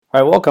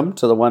All right, welcome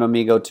to the One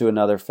Amigo to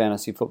Another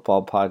Fantasy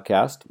Football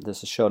Podcast.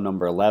 This is show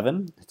number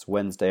 11. It's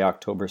Wednesday,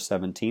 October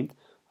 17th.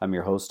 I'm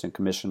your host and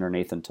commissioner,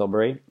 Nathan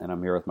Tilbury, and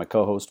I'm here with my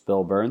co-host,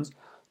 Bill Burns,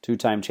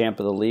 two-time champ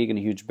of the league and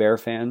a huge Bear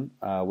fan.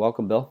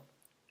 Welcome, Bill.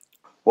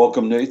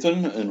 Welcome,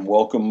 Nathan, and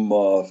welcome,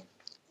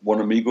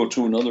 One Amigo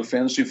to Another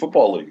Fantasy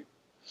Football League.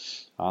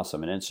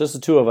 Awesome, and it's just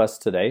the two of us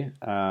today,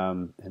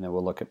 and then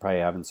we'll look at probably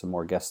having some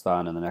more guests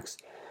on in the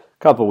next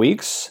couple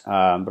weeks,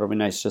 but it'll be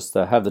nice just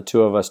to have the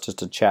two of us just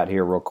to chat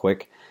here real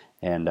quick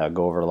and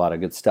go over a lot of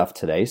good stuff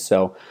today.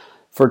 So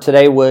for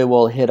today, we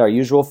will hit our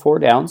usual four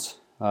downs.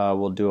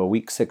 We'll do a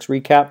Week 6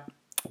 recap.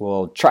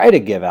 We'll try to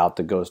give out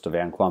the Ghost of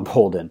Anquan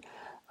Boldin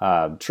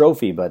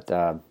trophy, but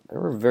there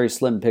were very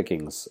slim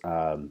pickings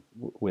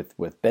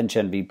with bench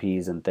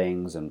MVPs and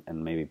things, and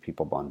maybe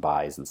people on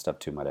buys and stuff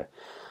too might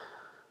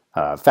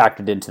have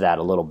factored into that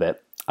a little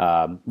bit.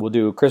 We'll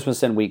do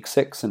Christmas in Week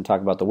 6 and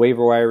talk about the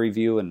Waiver Wire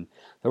review, and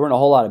there weren't a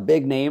whole lot of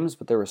big names,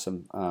 but there were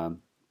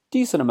some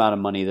decent amount of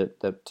money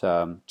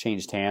that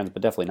changed hands, but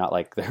definitely not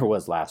like there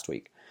was last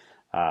week.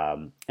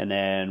 And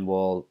then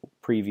we'll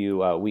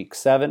preview Week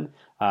 7.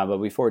 But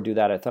before we do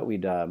that, I thought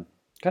we'd kind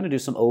of do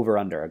some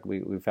over-under.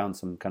 We found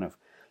some kind of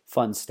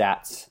fun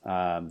stats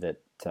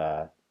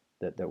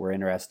that were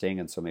interesting,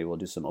 and so maybe we'll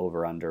do some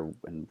over-under,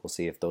 and we'll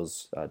see if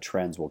those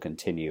trends will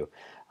continue.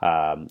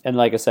 And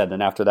like I said,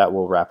 then after that,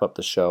 we'll wrap up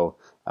the show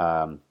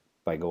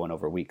by going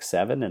over Week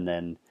 7, and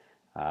then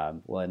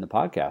we'll end the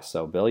podcast.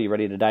 So, Bill, you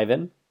ready to dive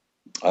in?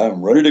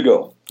 I'm ready to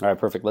go. All right,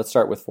 perfect. Let's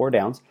start with four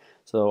downs.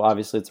 So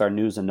obviously it's our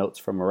news and notes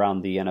from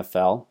around the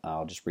NFL.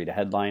 I'll just read a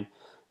headline,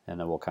 and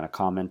then we'll kind of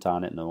comment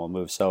on it, and then we'll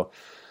move. So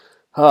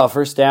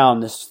first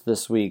down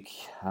this week,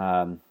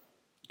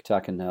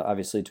 talking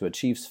obviously to a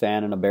Chiefs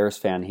fan and a Bears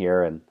fan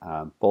here, and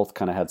both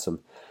kind of had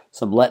some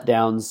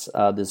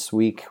letdowns this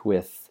week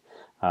with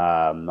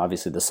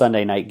obviously the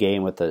Sunday night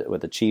game with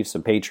the Chiefs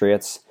and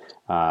Patriots.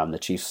 The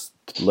Chiefs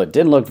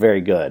didn't look very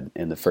good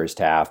in the first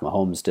half.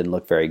 Mahomes didn't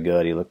look very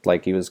good. He looked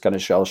like he was kind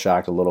of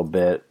shell-shocked a little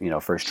bit,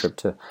 first trip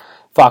to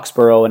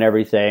Foxborough and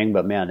everything.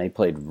 But, man, they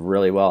played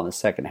really well in the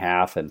second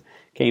half and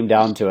came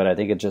down to it. I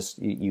think it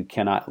just you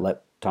cannot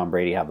let Tom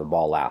Brady have the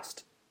ball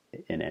last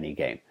in any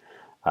game.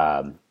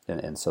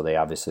 And so they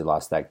obviously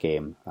lost that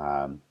game,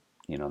 in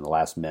the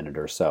last minute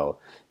or so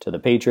to the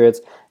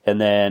Patriots. And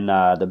then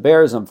the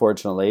Bears,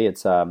 unfortunately,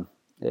 it's kind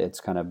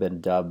of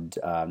been dubbed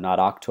not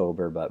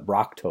October, but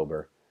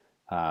Brocktober.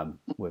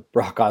 With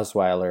Brock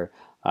Osweiler,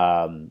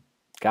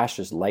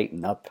 just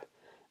lighten up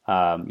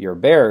your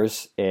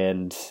Bears.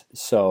 And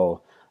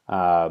so,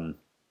 I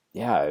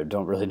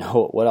don't really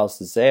know what else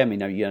to say. I mean,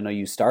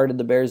 you started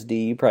the Bears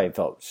D. You probably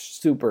felt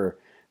super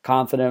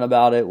confident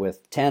about it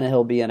with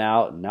Tannehill being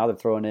out, and now they're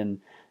throwing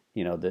in,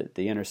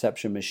 the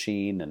interception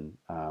machine and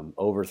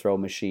overthrow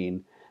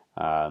machine,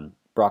 Brock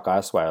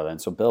Osweiler. And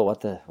so, Bill,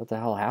 what the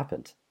hell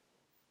happened?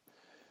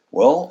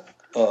 Well,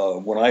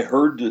 when I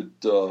heard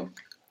that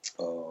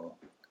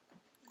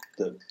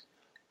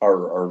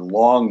our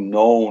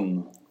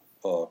long-known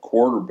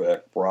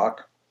quarterback,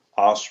 Brock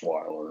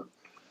Osweiler,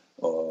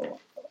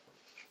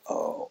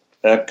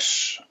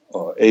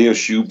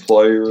 ex-ASU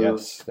player.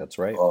 Yes, that's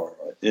right.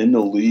 In the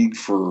league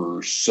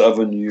for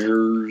 7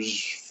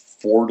 years,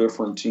 3 or 4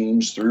 different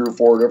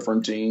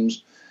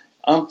teams.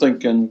 I'm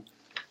thinking,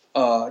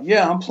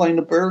 I'm playing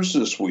the Bears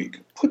this week.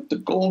 Put the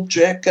gold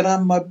jacket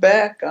on my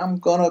back. I'm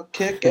going to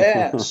kick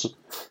ass.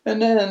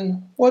 And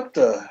then what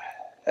the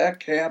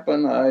heck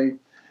happened? I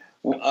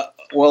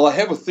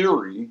have a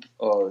theory.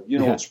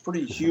 It's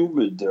pretty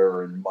humid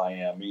there in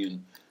Miami,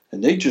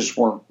 and they just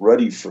weren't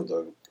ready for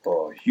the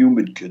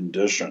humid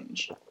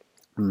conditions.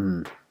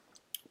 Mm.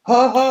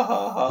 Ha, ha,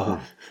 ha,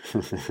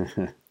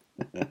 ha.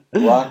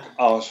 Brock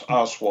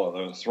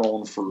Osweiler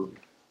thrown for,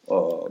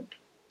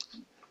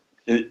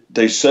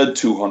 they said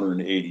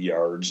 280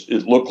 yards.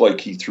 It looked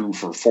like he threw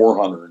for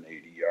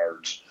 480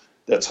 yards.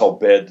 That's how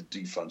bad the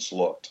defense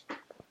looked.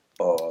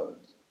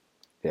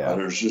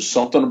 There's just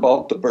something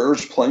about the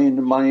Bears playing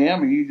in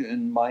Miami,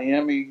 and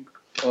Miami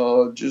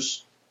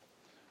just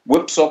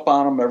whips up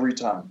on them every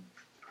time.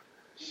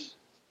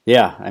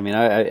 Yeah, I mean,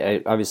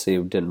 I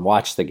obviously didn't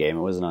watch the game.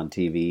 It wasn't on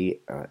TV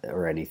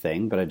or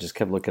anything, but I just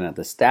kept looking at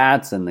the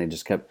stats, and they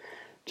just kept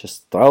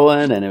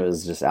throwing, and it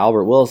was just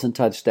Albert Wilson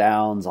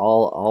touchdowns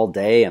all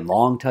day and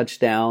long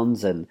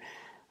touchdowns, and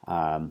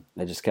I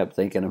just kept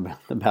thinking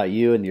about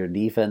you and your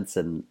defense,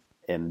 and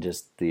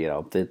just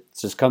it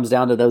just comes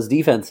down to those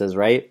defenses,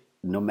 right?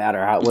 No matter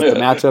what the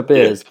matchup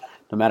is,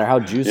 no matter how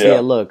juicy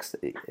it looks,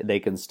 they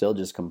can still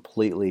just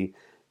completely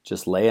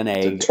just lay an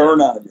egg. Turn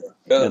on you.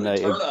 Turn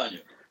on you.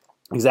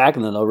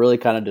 Exactly, and then they'll really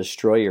kind of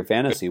destroy your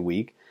fantasy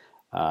week.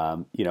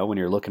 When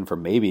you're looking for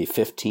maybe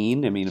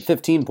 15. I mean,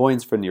 15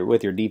 points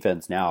with your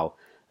defense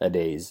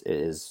nowadays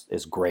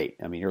is great.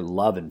 I mean, you're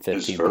loving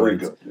 15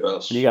 points. Good,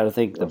 yes. And you got to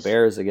think the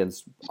Bears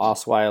against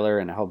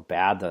Osweiler and how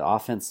bad the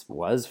offense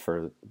was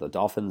for the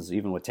Dolphins,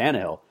 even with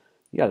Tannehill.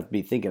 You got to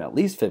be thinking at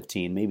least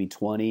 15, maybe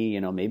 20.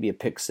 Maybe a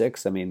pick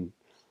six. I mean,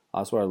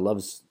 Osweiler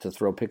loves to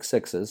throw pick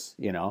sixes.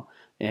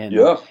 And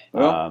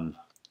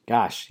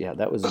Gosh, yeah,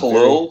 that was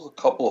Khalil,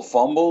 a couple of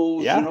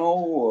fumbles, Yeah.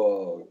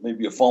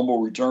 Maybe a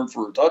fumble return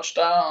for a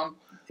touchdown,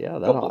 Yeah,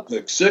 a couple of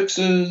pick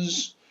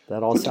sixes,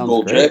 that all put the sounds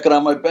gold great. jacket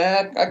on my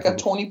back. I got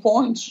 20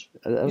 points.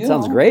 That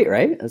sounds great,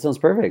 right? That sounds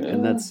perfect, Yeah.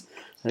 and that's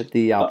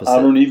the opposite.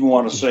 I don't even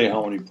want to say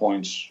how many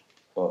points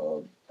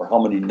or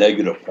how many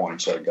negative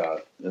points I got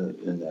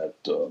in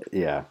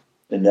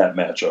that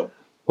matchup.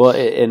 Well,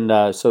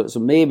 and so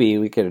maybe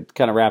we could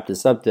kind of wrap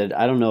this up. That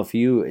I don't know if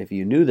you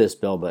knew this,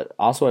 Bill, but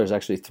Osweiler is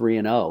actually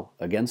 3-0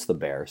 against the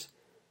Bears.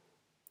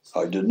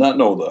 I did not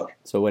know that.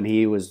 So when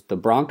he was the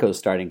Broncos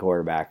starting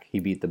quarterback, he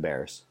beat the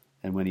Bears,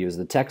 and when he was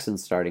the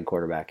Texans starting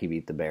quarterback, he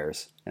beat the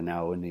Bears, and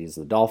now when he's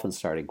the Dolphins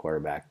starting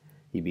quarterback,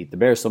 he beat the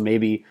Bears. So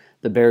maybe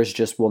the Bears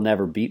just will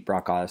never beat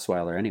Brock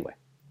Osweiler anyway.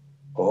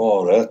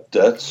 Oh,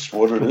 that's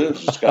what it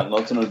is. It's got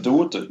nothing to do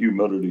with the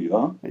humidity,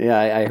 huh? Yeah,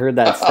 I heard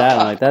that stat.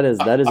 I'm like, that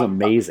is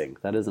amazing.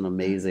 That is an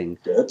amazing.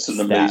 That's an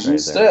amazing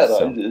stat.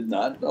 So, I did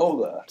not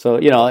know that. So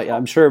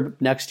I'm sure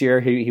next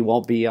year he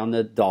won't be on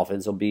the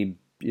Dolphins. He'll be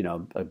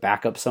a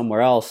backup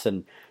somewhere else,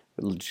 and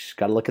we just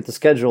got to look at the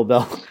schedule,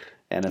 Bill.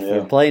 And if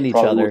they're playing each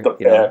other, with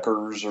the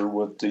Packers or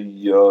with the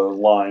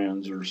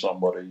Lions or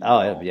somebody.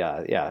 Oh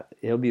yeah,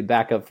 he'll be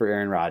backup for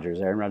Aaron Rodgers.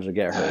 Aaron Rodgers will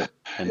get hurt,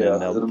 and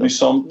then it'll be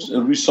somebody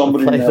in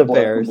that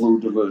black and blue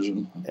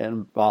division.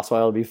 And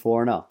Osweiler will be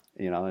 4-0.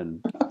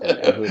 And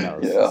who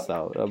knows? Yeah.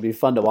 So it'll be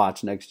fun to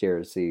watch next year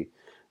to see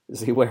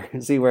where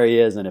he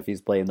is and if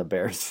he's playing the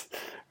Bears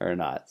or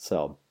not.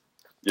 So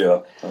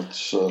yeah,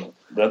 that's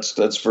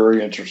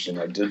very interesting.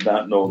 I did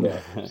not know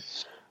that.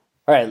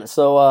 All right,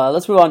 so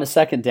let's move on to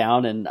second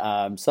down, and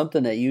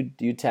something that you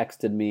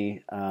texted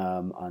me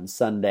on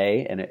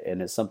Sunday,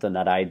 and it's something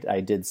that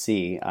I did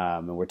see,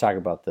 and we're talking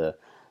about the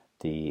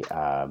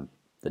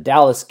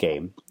Dallas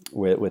game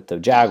with the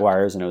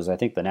Jaguars, and it was, I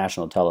think, the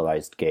national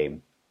televised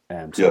game,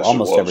 and so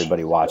almost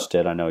everybody watched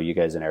it. I know you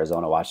guys in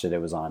Arizona watched it.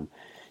 It was on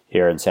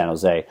here in San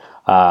Jose,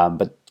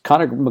 but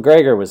Conor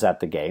McGregor was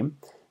at the game,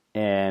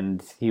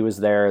 and he was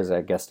there as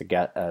a guest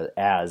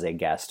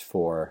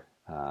for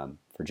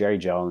Jerry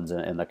Jones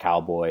and the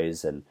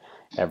Cowboys and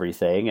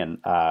everything, and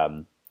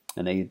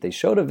they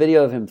showed a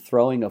video of him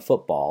throwing a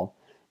football,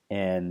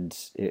 and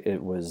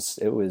it was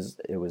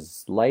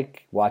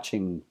like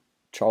watching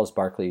Charles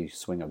Barkley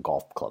swing a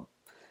golf club.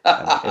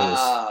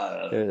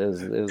 It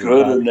was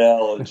good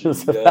analogy.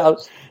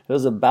 It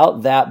was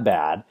about that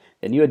bad.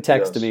 And you had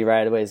texted me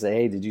right away and say,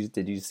 "Hey, did you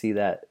see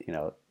that?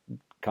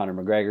 Conor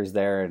McGregor's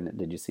there, and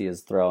did you see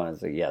his throw?" And I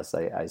was like, "Yes,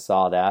 I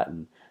saw that."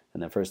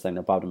 And the first thing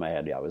that popped in my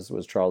head,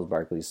 was Charles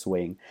Barkley's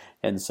swing.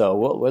 And so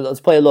let's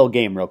play a little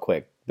game real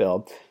quick,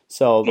 Bill.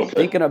 So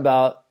thinking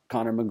about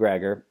Conor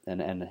McGregor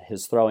and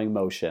his throwing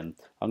motion,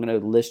 I'm going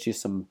to list you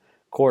some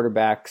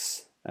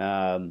quarterbacks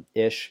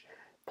ish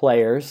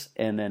players,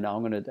 and then I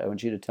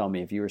want you to tell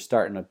me if you were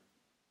starting an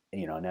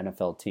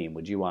NFL team,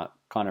 would you want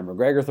Conor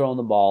McGregor throwing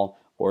the ball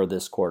or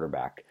this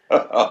quarterback?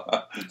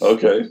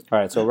 Okay. All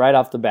right. So right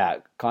off the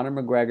bat, Conor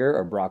McGregor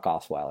or Brock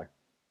Osweiler?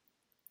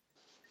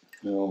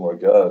 Oh my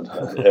God!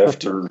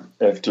 After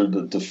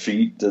the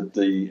defeat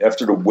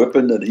after the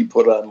whipping that he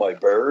put on my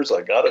Bears,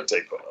 I got to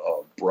take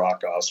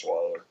Brock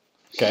Osweiler.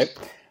 Okay.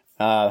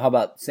 How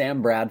about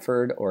Sam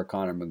Bradford or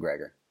Conor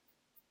McGregor?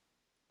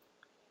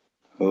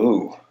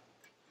 Oh,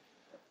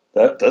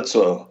 that's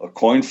a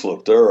coin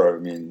flip there. I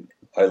mean,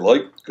 I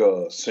like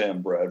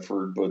Sam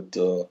Bradford, but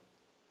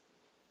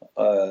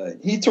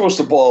he throws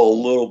the ball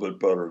a little bit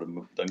better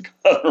than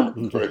Conor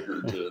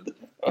McGregor did.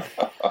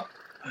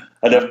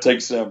 I'd have to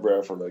take Sam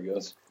Bradford, I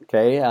guess.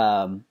 Okay,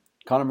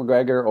 Conor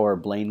McGregor or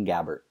Blaine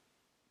Gabbert?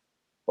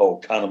 Oh,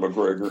 Conor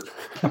McGregor.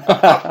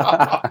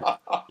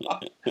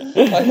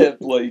 I had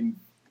Blaine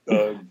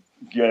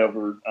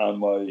Gabbert on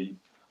my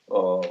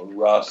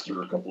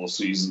roster a couple of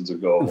seasons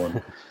ago,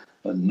 and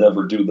I'd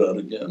never do that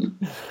again.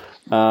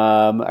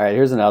 All right,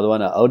 here's another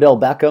one. Odell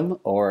Beckham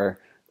or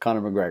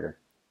Conor McGregor?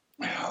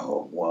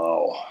 Oh,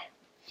 wow.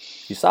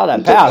 You saw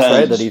that pass,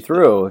 right, that he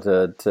threw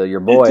to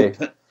your boy.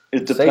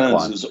 It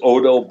depends. Saquon. Is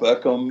Odell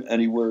Beckham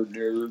anywhere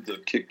near the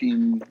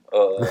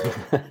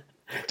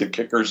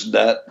kicker's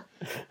net?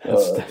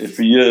 If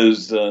he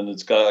is, then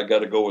I got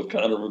to go with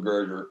Conor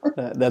McGregor.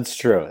 That's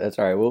true. That's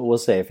all right. We'll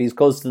say if he's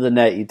close to the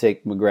net, you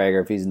take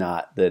McGregor. If he's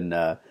not, then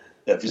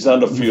if he's on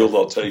the field,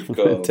 I'll take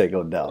take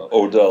Odell.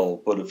 Odell.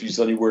 But if he's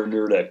anywhere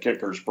near that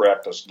kicker's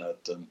practice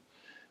net, then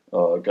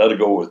got to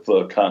go with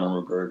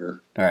Conor McGregor.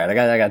 All right,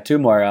 I got two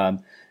more.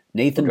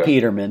 Nathan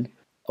Peterman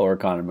or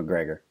Conor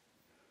McGregor.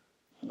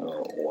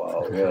 Oh,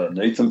 wow. Yeah,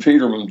 Nathan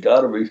Peterman,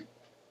 got to be.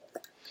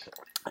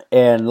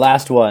 And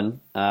last one,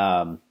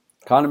 Conor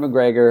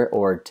McGregor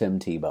or Tim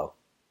Tebow?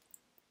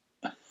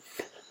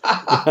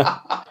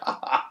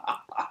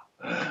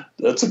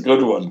 That's a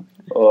good one.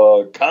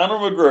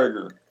 Conor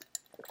McGregor.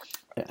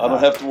 I don't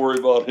have to worry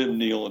about him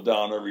kneeling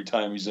down every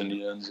time he's in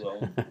the end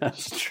zone.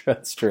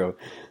 That's true.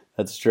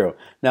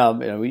 Now,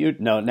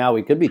 now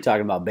we could be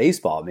talking about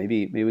baseball.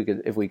 Maybe we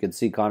could, if we could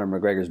see Conor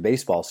McGregor's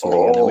baseball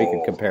swing, and then we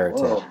could compare it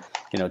to,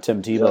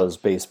 Tim Tebow's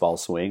baseball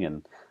swing,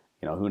 and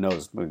who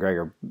knows,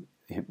 McGregor,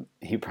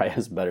 he probably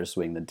has a better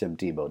swing than Tim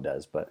Tebow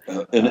does. But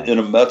in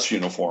a Mets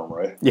uniform,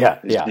 right? Yeah,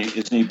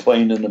 Isn't he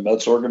playing in the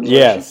Mets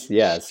organization?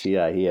 Yes, he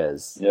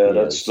is. Yeah,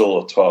 that's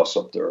still a toss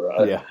up there.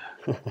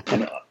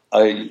 And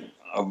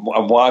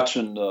I'm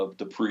watching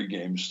the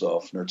pregame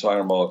stuff, and they're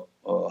talking about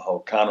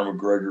how Conor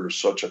McGregor is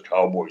such a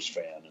Cowboys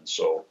fan, and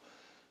so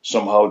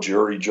somehow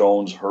Jerry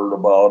Jones heard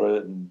about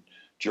it, and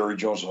Jerry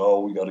Jones,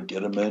 we got to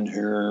get him in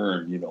here,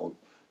 and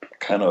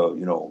kind of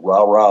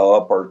rah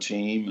up our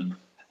team,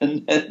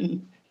 and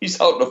then he's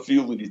out in the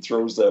field and he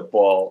throws that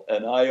ball,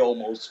 and I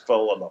almost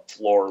fell on the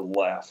floor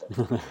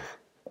laughing.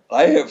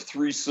 I have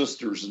 3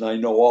 sisters, and I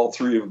know all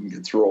 3 of them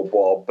can throw a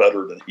ball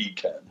better than he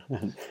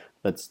can.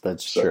 That's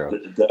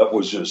true. That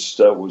was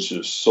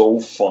just so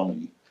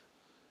funny.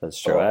 That's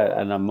true.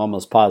 And I'm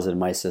almost positive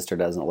my sister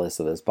doesn't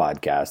listen to this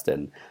podcast,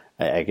 and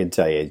I can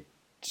tell you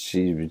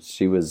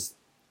she was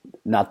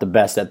not the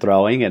best at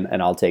throwing,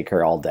 and I'll take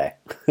her all day.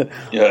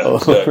 Yeah,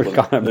 over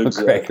Conor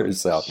McGregor.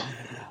 So,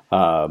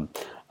 all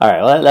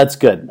right, well, that's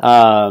good.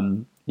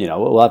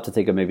 We'll have to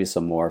think of maybe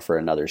some more for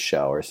another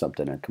show or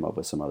something and come up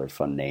with some other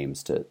fun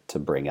names to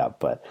bring up.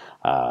 But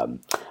all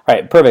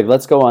right, perfect.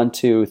 Let's go on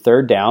to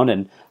third down.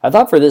 And I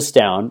thought for this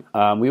down,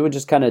 we would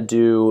just kind of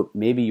do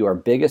maybe your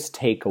biggest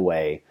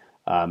takeaway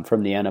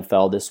from the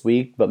NFL this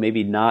week, but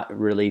maybe not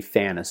really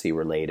fantasy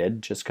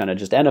related. Just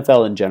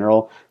NFL in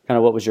general. Kind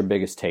of what was your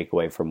biggest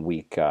takeaway from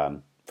week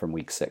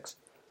 6?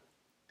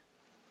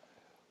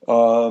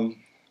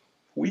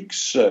 Week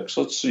 6,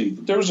 let's see.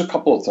 There was a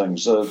couple of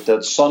things.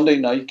 That Sunday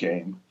night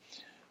game,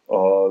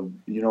 they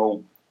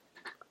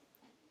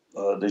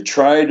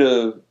try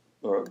to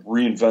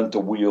reinvent the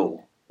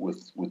wheel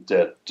with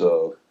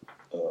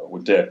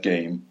that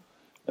game.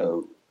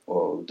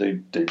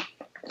 They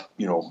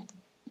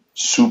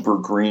super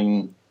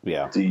green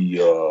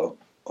the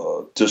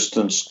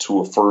distance to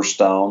a first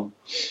down,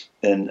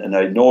 and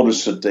I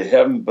noticed that they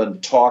haven't been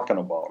talking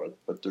about it,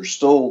 but they're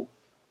still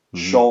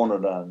showing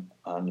it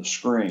on the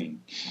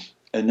screen.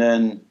 And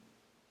then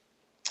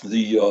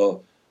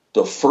the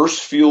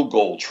first field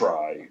goal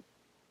try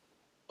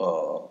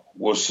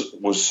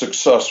was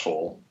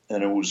successful,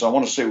 and I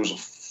want to say it was a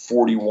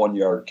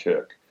 41-yard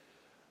kick,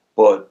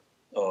 but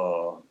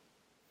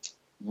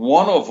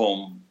one of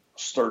them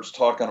starts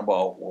talking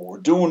about, well, we're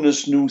doing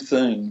this new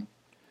thing,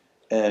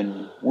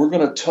 and we're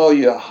going to tell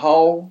you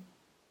how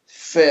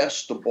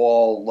fast the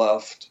ball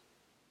left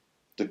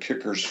the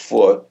kicker's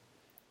foot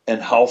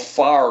and how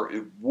far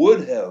it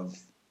would have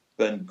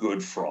been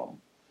good from.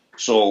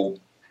 So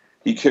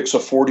he kicks a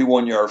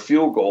 41-yard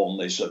field goal, and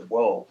they said,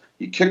 well,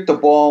 he kicked the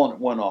ball and it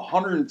went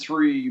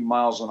 103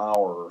 miles an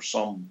hour or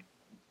some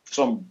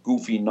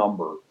goofy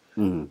number,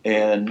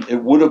 and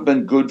it would have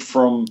been good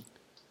from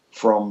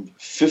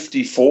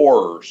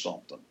 54 or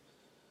something.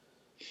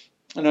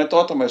 And I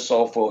thought to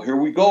myself, well, here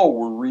we go.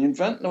 We're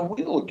reinventing the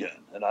wheel again,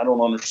 and I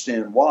don't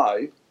understand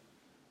why.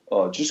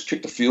 Just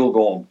kick the field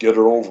goal and get it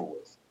over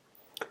with.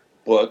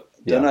 But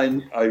then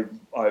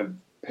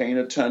I'm paying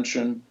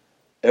attention.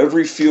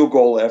 Every field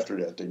goal after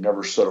that, they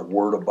never said a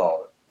word about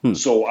it.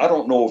 So I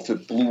don't know if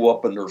it blew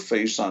up in their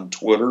face on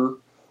Twitter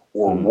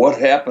or what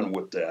happened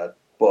with that,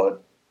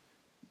 but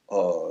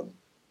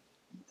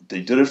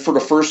they did it for the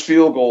first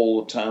field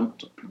goal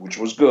attempt, which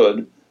was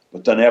good.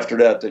 But then after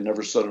that, they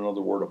never said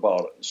another word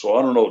about it. So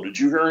I don't know. Did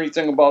you hear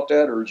anything about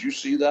that, or did you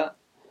see that?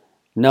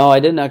 No, I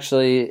didn't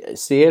actually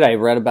see it. I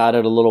read about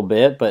it a little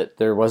bit, but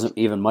there wasn't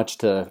even much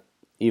to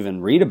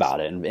even read about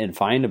it and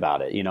find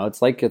about it.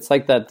 It's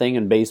like that thing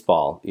in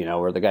baseball,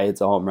 where the guy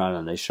hits a home run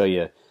and they show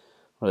you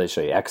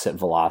exit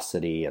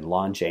velocity and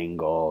launch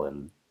angle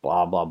and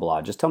blah blah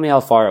blah. Just tell me how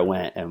far it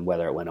went and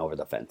whether it went over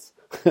the fence.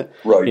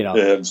 Right.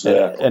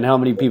 Exactly. And how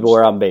many people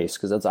were on base,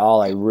 because that's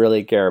all I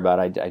really care about.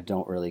 I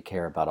don't really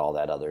care about all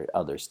that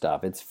other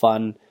stuff. It's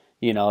fun,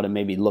 to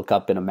maybe look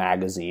up in a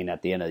magazine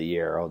at the end of the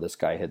year, oh, this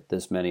guy hit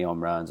this many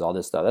home runs, all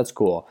this stuff. That's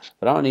cool.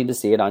 But I don't need to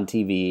see it on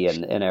TV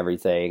and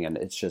everything. And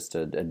it's just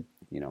And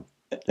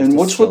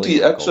what's with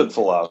the exit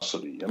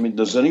velocity? I mean,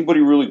 does anybody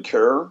really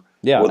care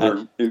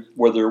whether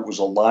it was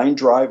a line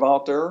drive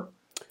out there?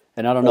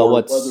 And I don't know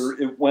whether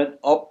it went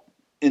up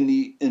in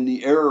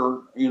the air,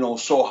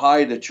 so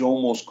high that you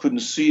almost couldn't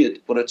see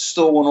it, but it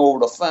still went over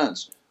the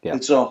fence. Yeah.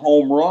 It's a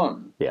home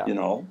run.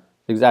 Yeah.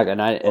 Exactly.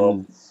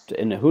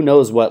 And who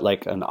knows what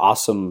like an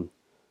awesome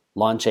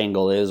launch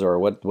angle is, or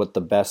what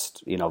the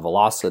best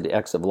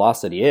exit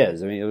velocity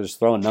is. I mean, it was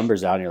throwing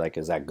numbers out, and you're like,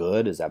 is that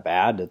good? Is that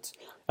bad?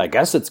 I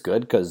guess it's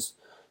good because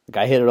the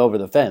guy hit it over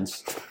the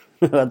fence.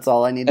 That's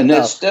all I need to know.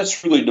 And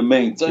that's really the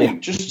main thing. Yeah.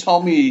 Just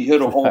tell me he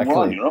hit a home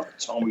run. You don't have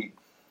to tell me,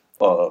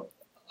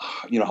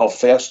 how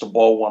fast the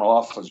ball went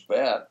off his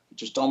bat.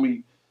 Just tell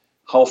me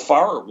how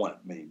far it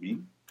went, maybe.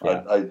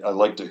 Yeah. I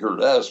like to hear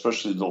that,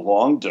 especially the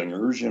long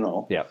dingers,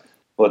 Yeah.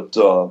 But,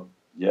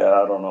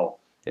 I don't know.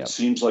 Yeah. It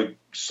seems like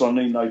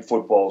Sunday Night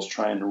Football is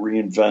trying to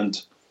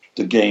reinvent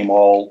the game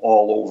all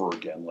over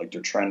again. Like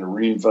they're trying to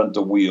reinvent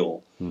the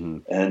wheel. Mm-hmm.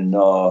 And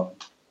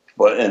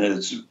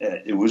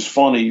it was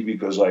funny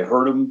because I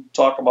heard him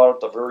talk about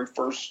it the very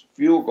first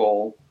field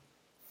goal,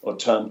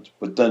 attempt,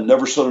 but then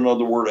never said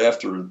another word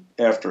after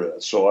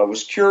that. So I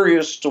was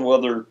curious to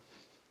whether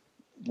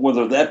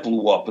that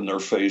blew up in their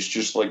face,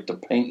 just like the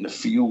paint the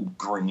field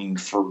green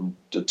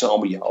to tell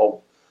me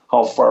how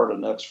far the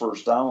next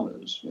first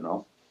down is,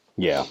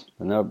 Yeah,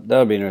 and that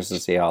would be interesting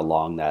to see how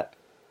long that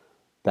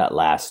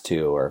lasts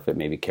too, or if it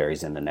maybe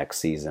carries into next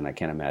season. I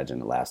can't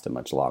imagine it lasted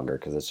much longer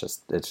because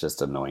it's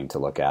just annoying to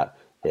look at.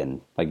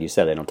 And like you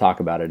said, they don't talk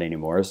about it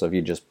anymore. So if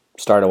you just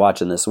started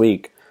watching this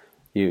week,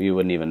 you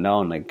wouldn't even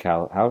know. Like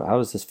how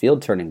is this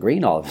field turning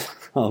green all of a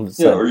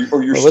sudden? Yeah,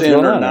 or you're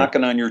standing there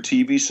knocking on your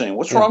TV saying,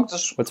 "What's wrong with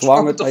this? What's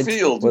wrong with the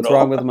field? What's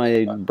wrong with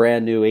my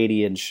brand new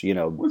 80-inch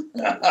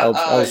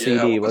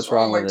LCD? What's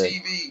wrong with it?"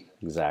 TV?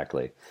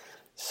 Exactly.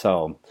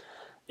 So.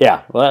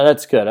 Yeah, well,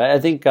 that's good. I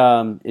think,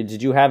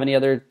 did you have any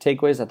other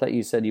takeaways? I thought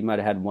you said you might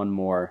have had one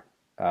more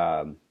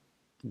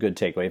good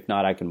takeaway. If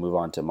not, I can move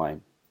on to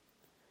mine.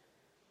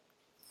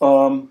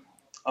 I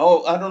don't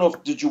know.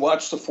 Did you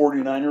watch the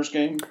 49ers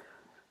game?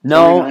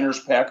 No.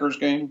 49ers-Packers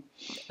game?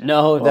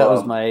 No, that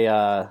was my,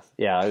 I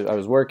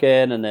was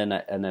working, and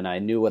then I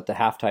knew what the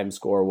halftime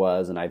score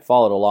was, and I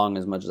followed along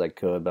as much as I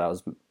could, but I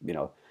was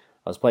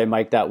playing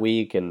Mike that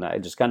week, and I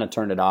just kind of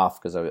turned it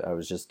off because I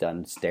was just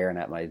done staring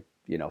at my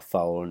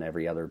phone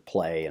every other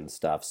play and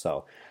stuff.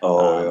 So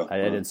I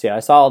didn't see it.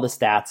 I saw all the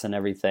stats and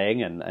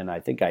everything, and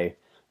I think I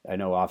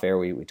know off air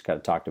we kind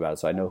of talked about it,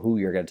 so I know who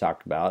you're going to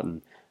talk about,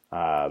 and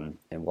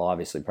we'll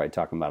obviously probably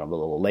talk about them a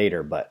little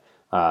later, but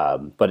I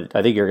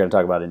think you're going to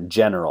talk about in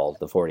general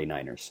the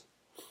 49ers.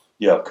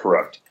 Yeah,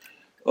 correct.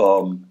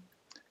 In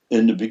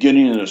the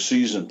beginning of the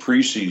season,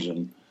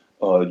 preseason,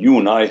 you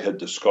and I had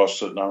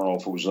discussed it, and I don't know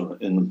if it was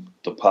in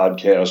the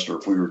podcast or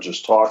if we were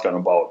just talking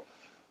about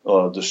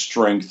the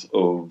strength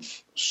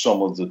of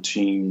some of the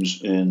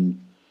teams in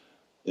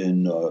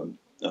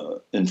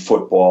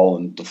football,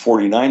 and the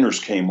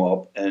 49ers came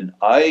up, and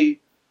I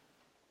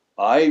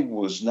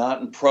was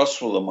not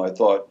impressed with them. I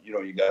thought,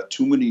 you got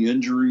too many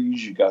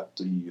injuries. You got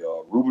the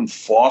Reuben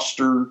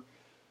Foster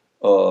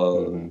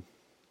court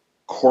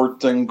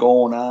thing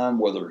going on,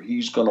 whether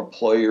he's going to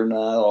play or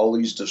not, all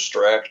these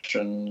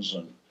distractions,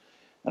 and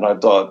I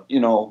thought,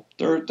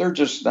 they're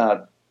just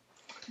not.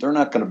 They're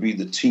not going to be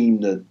the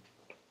team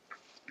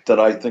that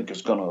I think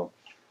is going to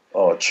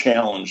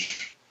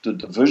challenge the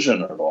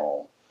division at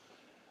all.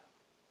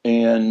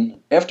 And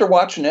after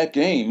watching that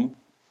game,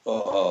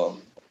 I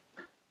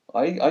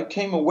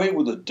came away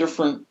with a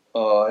different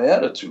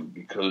attitude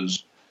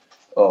because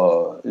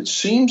it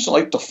seems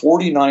like the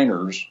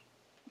 49ers,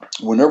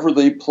 whenever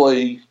they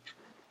play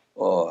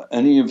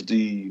any of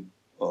the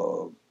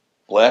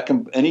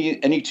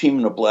any team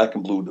in the black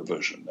and blue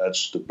division,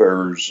 that's the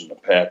Bears and the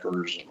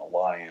Packers and the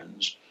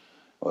Lions,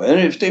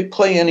 and if they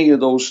play any of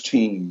those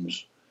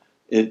teams,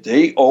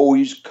 they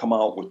always come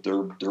out with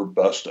their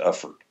best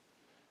effort.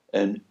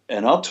 And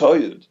I'll tell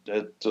you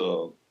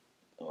that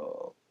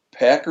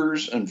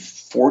Packers and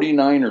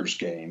 49ers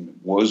game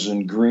was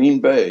in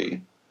Green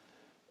Bay,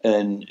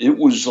 and it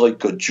was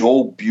like a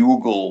Joe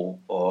Bugle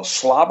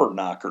slobber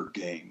knocker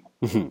game.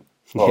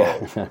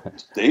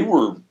 They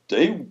were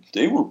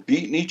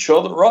beating each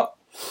other up.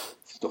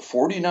 The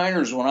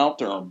 49ers went out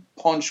there and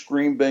punched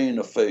Green Bay in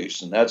the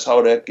face, and that's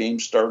how that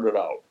game started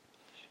out.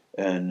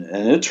 And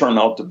it turned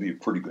out to be a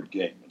pretty good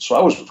game. And so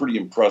I was pretty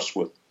impressed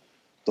with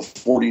the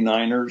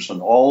 49ers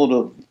and all of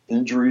the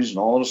injuries and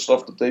all of the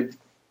stuff that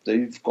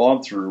they've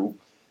gone through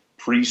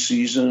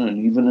preseason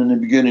and even in the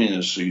beginning of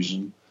the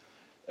season.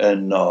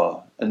 And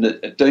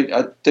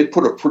they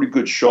put a pretty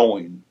good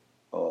showing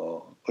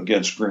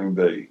against Green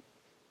Bay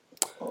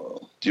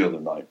the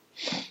other night.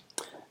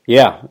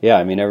 Yeah.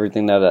 I mean,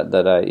 everything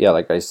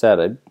like I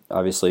said,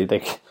 I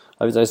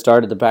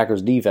started the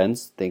Packers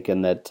defense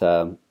thinking that,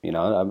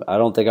 I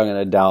don't think I'm going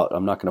to doubt,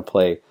 I'm not going to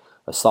play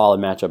a solid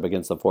matchup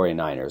against the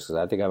 49ers because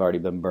I think I've already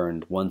been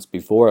burned once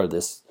before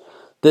this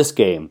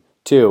game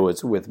too.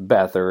 It's with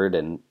Beathard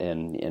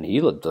and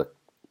he looked,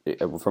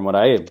 from what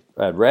I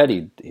had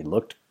read, he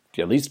looked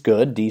at least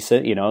good,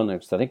 decent, and I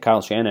think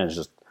Kyle Shanahan is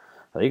just,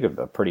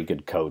 a pretty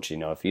good coach.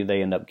 If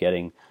they end up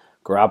getting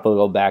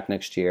Garoppolo back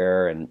next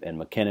year and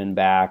McKinnon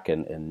back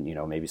and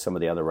maybe some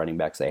of the other running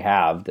backs they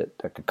have that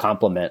could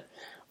complement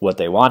what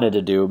they wanted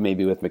to do,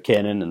 maybe with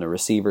McKinnon and the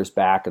receivers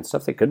back and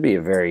stuff, they could be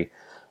a very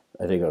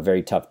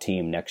tough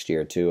team next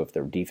year too if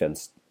their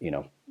defense,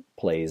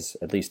 plays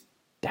at least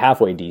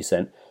halfway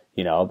decent,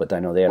 but I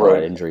know they have a lot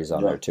of injuries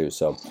on there too.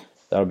 So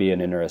that'll be an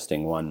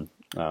interesting one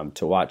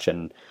to watch.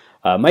 And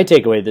my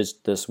takeaway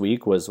this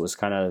week was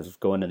kind of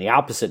going in the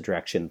opposite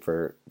direction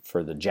for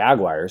the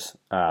Jaguars.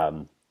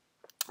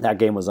 That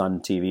game was on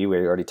TV. We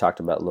already talked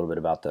a little bit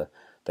about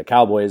the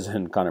Cowboys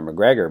and Conor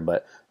McGregor,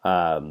 but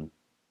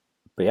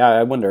yeah,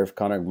 I wonder if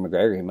Conor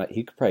McGregor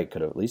he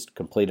could have at least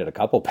completed a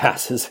couple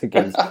passes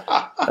against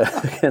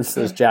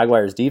this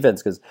Jaguars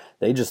defense because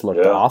they just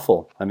looked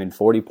awful. I mean,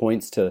 40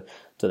 points to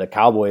the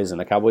Cowboys,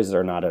 and the Cowboys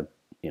are not a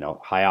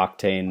high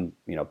octane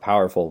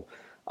powerful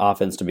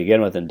offense to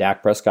begin with, and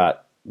Dak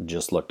Prescott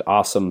just looked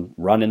awesome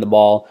running the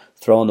ball,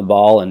 throwing the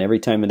ball, and every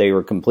time they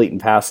were completing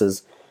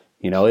passes,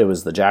 it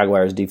was the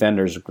Jaguars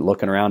defenders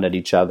looking around at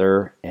each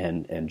other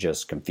and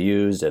just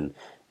confused and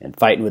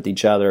fighting with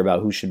each other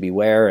about who should be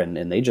where,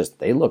 and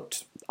they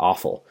looked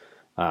awful.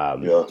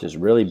 Just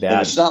really bad.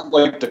 And it's not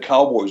like the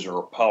Cowboys are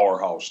a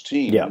powerhouse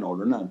team. Yeah.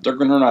 They're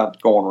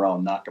not going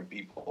around knocking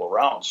people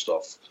around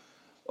stuff.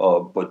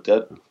 But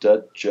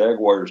that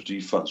Jaguars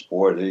defense,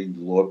 boy, they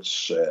looked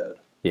sad.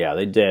 Yeah,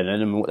 they did,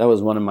 and that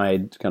was one of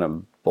my kind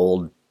of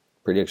bold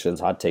predictions,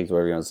 hot takes,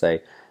 whatever you want to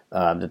say,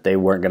 that they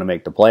weren't going to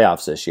make the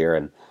playoffs this year,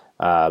 and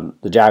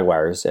the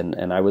Jaguars,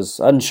 and I was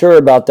unsure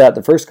about that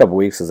the first couple of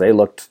weeks because they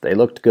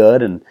looked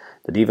good, and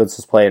the defense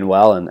was playing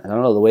well, and I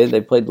don't know, the way they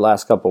played the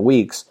last couple of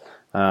weeks,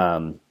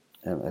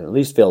 at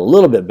least feel a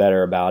little bit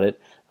better about it.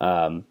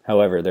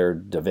 However, their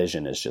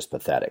division is just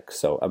pathetic,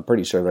 so I'm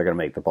pretty sure they're going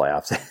to make the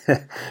playoffs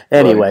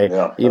anyway. Right.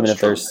 Yeah, even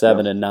if they're true.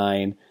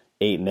 7-9,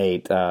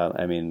 8-8.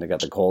 I mean, they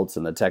got the Colts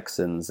and the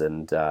Texans,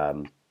 and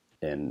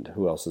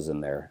who else is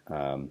in there?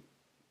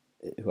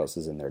 Who else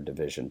is in their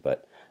division?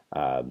 But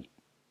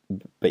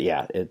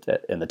yeah,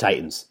 and the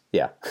Titans.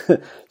 Yeah.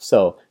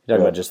 So you're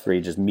talking about just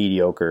three just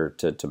mediocre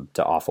to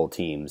awful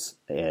teams,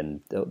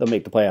 and they'll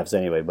make the playoffs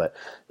anyway. But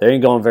they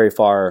ain't going very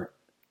far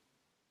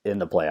in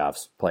the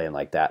playoffs playing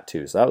like that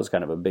too. So that was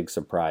kind of a big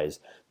surprise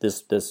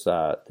this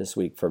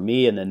week for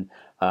me. And then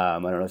I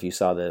don't know if you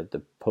saw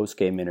the post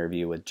game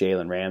interview with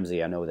Jalen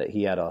Ramsey. I know that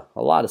he had a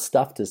lot of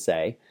stuff to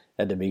say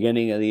at the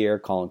beginning of the year,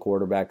 calling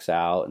quarterbacks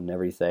out and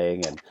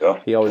everything. And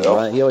he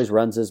always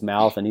runs his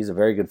mouth, and he's a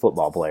very good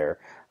football player.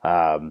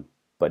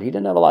 But he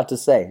didn't have a lot to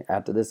say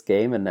after this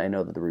game, and I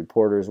know that the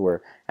reporters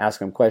were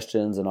asking him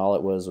questions, and all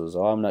it was,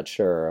 oh, I'm not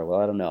sure.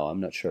 Well, I don't know. I'm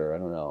not sure. I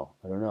don't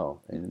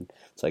know. And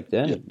it's like,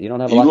 then you don't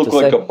have a lot to say.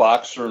 He looked like a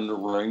boxer in the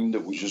ring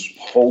that was just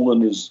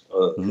holding his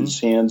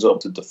hands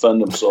up to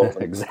defend himself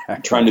and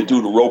exactly. trying to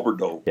do the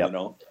rope-a-dope, Yep.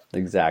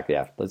 Exactly,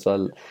 yeah.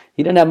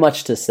 He didn't have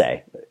much to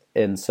say.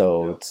 And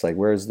so it's like,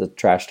 where's the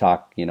trash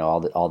talk,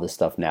 all this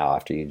stuff now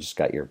after you just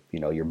got your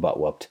butt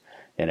whooped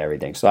and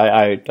everything. So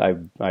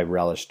I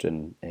relished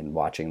in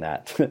watching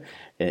that.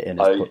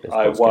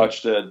 I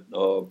watched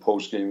that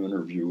post-game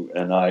interview,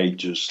 and I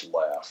just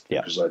laughed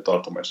because I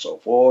thought to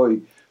myself,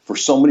 boy, for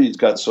somebody who's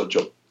got such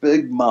a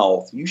big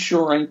mouth, you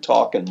sure ain't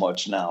talking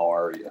much now,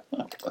 are you?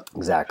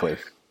 Exactly.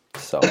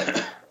 So, all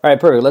right,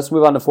 perfect. Let's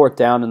move on to fourth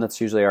down, and that's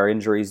usually our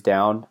injuries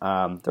down.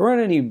 There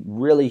weren't any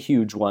really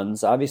huge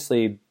ones.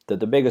 Obviously,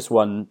 the biggest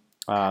one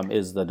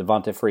is the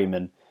Devonta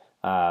Freeman.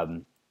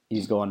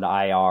 He's going to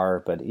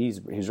IR, but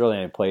he's really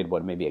only played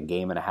maybe a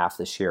game and a half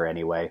this year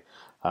anyway.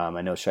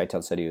 I know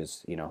Shaitan said he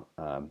was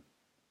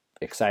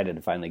excited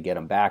to finally get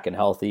him back and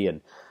healthy,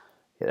 and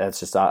that's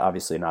just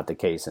obviously not the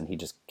case. And he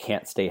just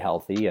can't stay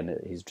healthy, and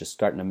he's just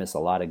starting to miss a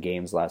lot of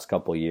games the last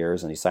couple of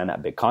years. And he signed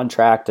that big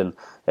contract, and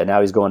now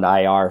he's going to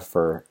IR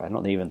for, I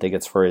don't even think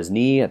it's for his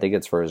knee. I think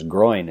it's for his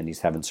groin, and he's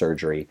having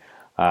surgery.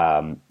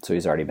 So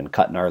he's already been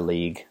cut in our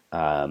league.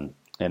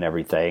 And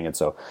everything, and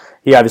so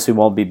he obviously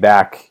won't be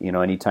back,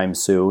 anytime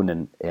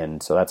soon,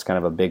 and so that's kind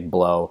of a big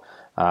blow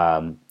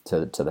to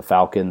the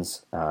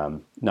Falcons.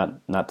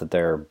 Not that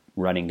their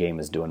running game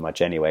is doing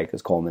much anyway,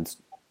 because Coleman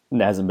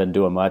hasn't been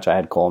doing much. I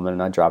had Coleman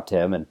and I dropped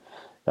him, and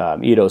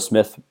Ito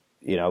Smith,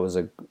 was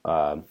a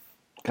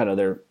kind of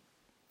their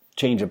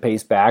change of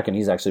pace back, and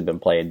he's actually been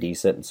playing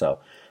decent, and so,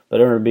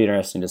 but it'll be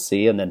interesting to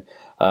see. And then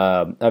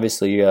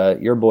obviously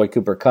your boy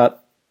Cooper Kupp.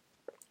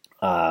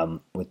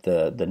 With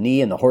the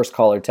knee and the horse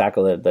collar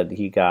tackle that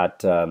he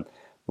got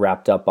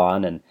wrapped up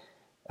on, and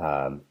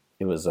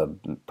it was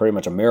pretty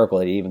much a miracle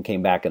that he even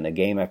came back in the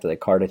game after they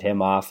carted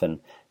him off, and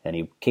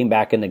he came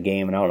back in the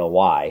game, and I don't know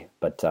why,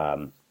 but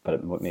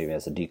maybe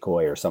as a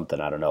decoy or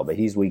something, I don't know. But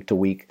he's week to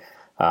week.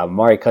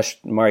 Mari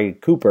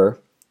Cooper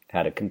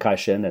had a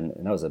concussion, and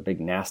that was a big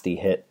nasty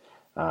hit,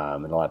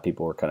 and a lot of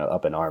people were kind of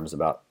up in arms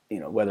about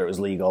whether it was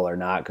legal or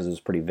not, because it was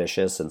pretty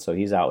vicious, and so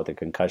he's out with a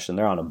concussion.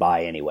 They're on a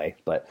bye anyway,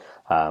 but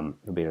it'll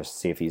be interesting to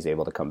see if he's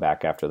able to come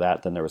back after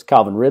that. Then there was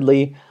Calvin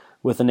Ridley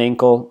with an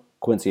ankle,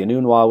 Quincy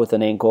Enunwa with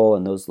an ankle,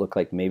 and those look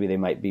like maybe they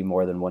might be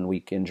more than 1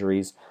 week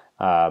injuries.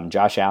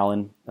 Josh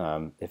Allen,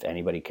 if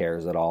anybody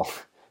cares at all,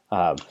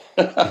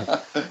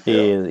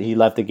 he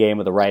left the game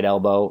with a right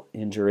elbow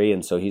injury,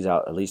 and so he's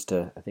out at least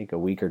I think a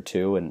week or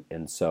two,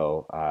 and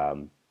so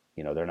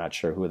they're not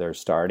sure who they're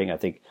starting. I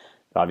think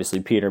obviously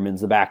Peterman's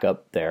the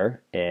backup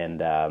there, and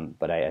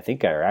but I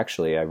think I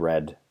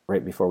read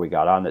right before we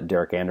got on that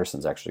Derek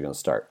Anderson's actually going to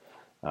start.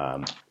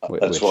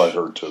 That's what I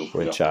heard too.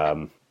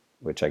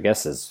 Which I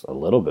guess is a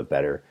little bit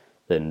better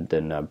than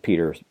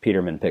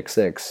Peterman pick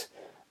six,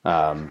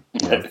 throwing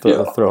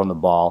the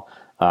ball.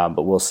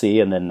 But we'll see.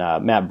 And then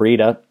Matt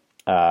Breida,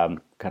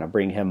 kind of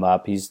bring him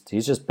up. He's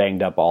just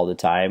banged up all the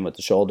time with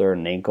the shoulder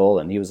and ankle,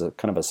 and he was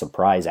kind of a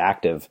surprise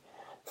active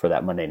for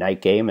that Monday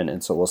night game,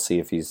 and so we'll see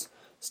if he's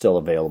still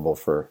available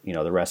for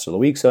the rest of the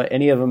week. So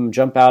any of them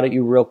jump out at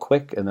you real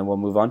quick, and then we'll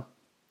move on.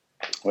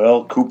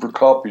 Well, Cooper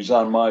Kupp, he's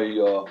on my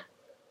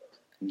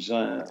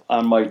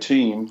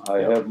team. I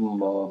have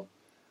him.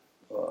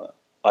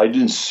 I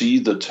didn't see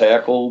the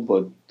tackle,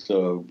 but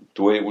the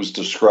way it was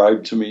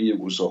described to me, it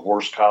was a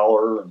horse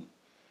collar, and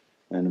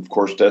And, of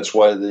course, that's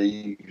why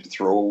they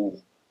throw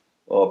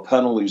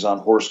penalties on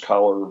horse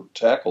collar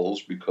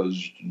tackles,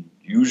 because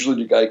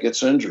usually the guy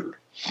gets injured.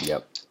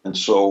 Yep. And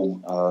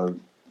so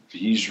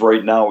he's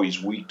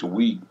week to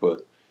week,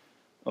 but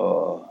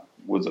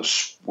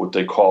with what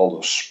they call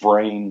a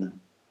sprain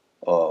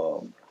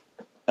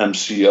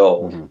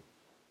MCL.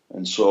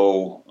 And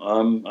so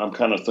I'm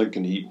kind of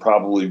thinking he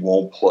probably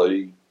won't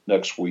play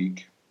next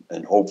week,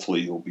 and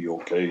hopefully he'll be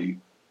okay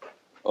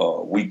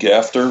week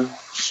after.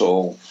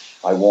 So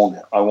I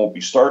won't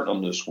be starting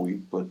him this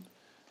week, but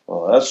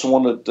that's the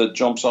one that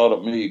jumps out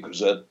at me, because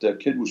that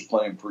kid was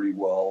playing pretty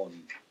well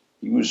and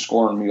he was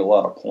scoring me a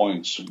lot of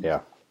points.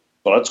 Yeah.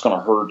 But that's going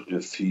to hurt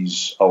if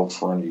he's out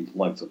for any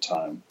length of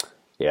time.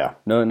 Yeah.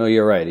 No,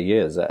 you're right. He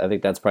is. I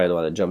think that's probably the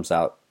one that jumps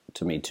out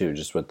to me too,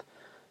 just with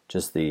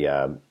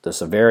the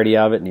severity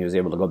of it, and he was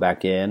able to go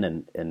back in,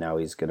 and now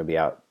he's going to be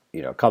out,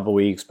 a couple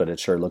weeks, but it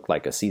sure looked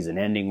like a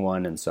season-ending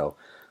one, and so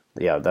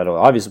yeah, that'll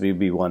obviously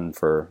be one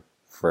for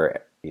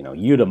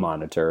you to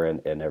monitor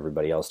and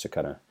everybody else to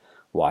kind of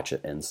watch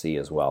it and see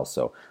as well.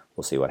 So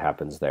we'll see what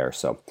happens there.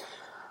 So,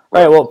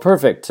 all right, well,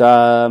 perfect.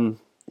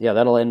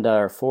 That'll end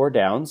our 4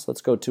 downs.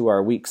 Let's go to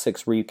our Week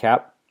 6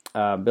 recap.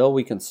 Bill,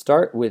 we can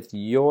start with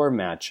your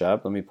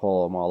matchup. Let me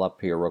pull them all up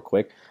here real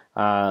quick.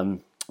 We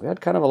had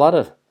kind of a lot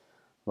of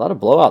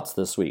blowouts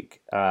this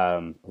week.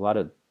 A lot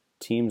of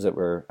teams that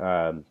were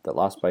that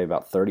lost by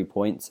about 30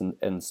 points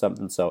and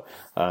something. So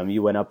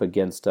you went up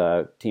against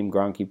Team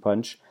Gronky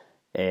Punch,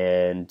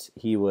 and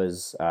he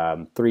was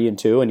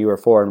 3-2, and you were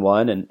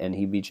 4-1, and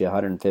he beat you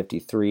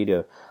 153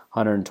 to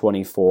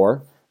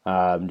 124.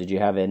 Did you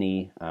have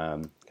any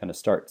kind of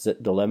start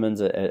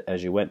dilemmas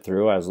as you went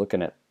through? I was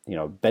looking at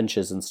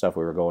benches and stuff.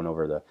 We were going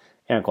over the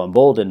Anquan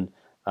Boldin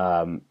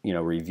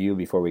review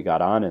before we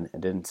got on, and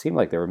it didn't seem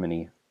like there were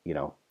many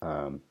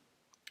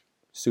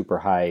super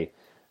high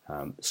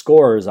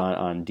scores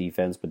on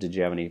defense. But did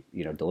you have any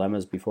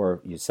dilemmas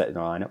before you set your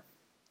lineup?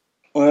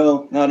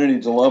 Well, not any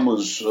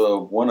dilemmas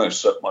when I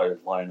set my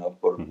lineup,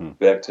 but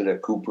back to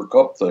that Cooper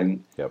Kupp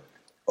thing. Yep.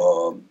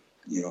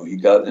 He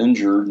got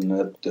injured, and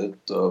that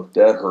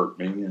hurt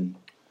me, and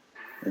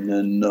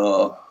then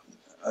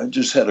I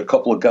just had a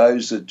couple of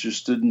guys that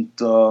just didn't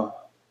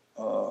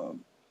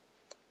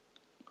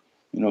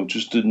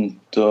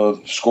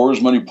score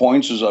as many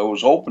points as I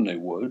was hoping they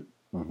would.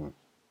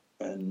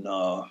 And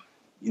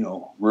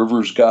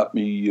Rivers got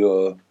me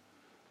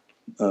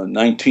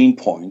 19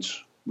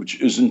 points,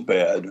 which isn't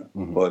bad,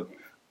 but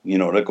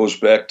that goes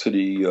back to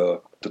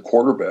the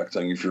quarterback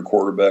thing. If your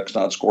quarterback's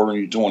not scoring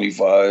you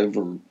 25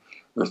 or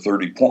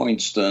 30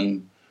 points,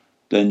 then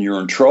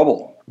you're in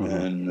trouble.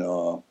 And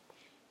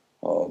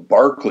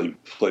Barkley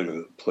played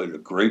a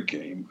great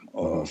game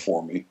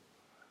for me.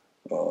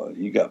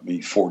 He got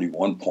me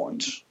 41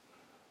 points,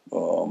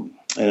 and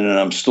then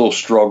I'm still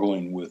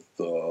struggling with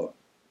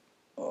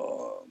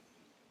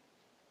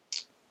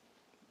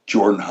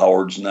Jordan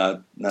Howard's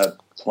not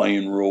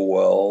playing real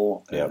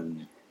well,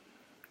 and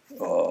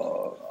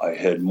I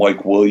had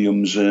Mike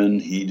Williams in.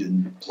 He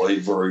didn't play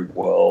very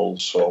well,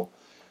 so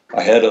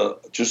I had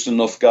just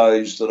enough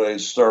guys that I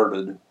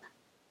started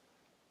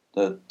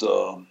that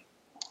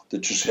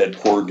just had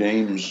poor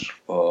games.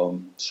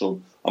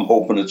 So I'm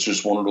hoping it's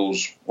just one of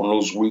those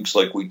weeks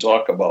like we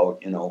talk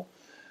about.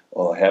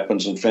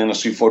 Happens in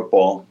fantasy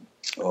football.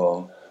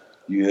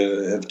 You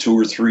have 2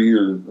 or 3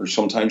 or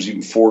sometimes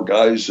even 4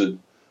 guys that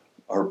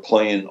are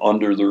playing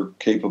under their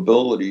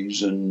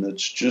capabilities, and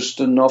it's just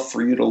enough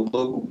for you to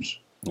lose.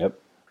 Yep.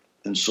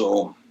 And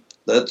so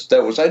I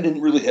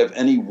didn't really have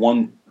any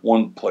one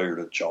player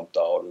that jumped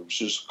out. It was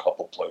just a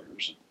couple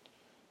players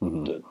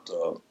that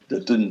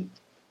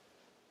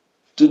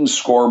didn't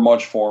score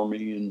much for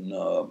me,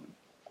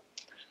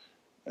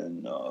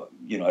 and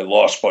I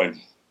lost by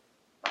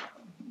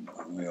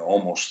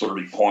almost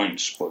 30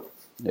 points. But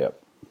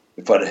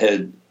if I'd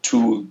had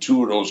two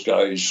of those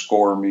guys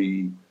score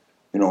me,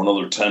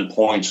 another 10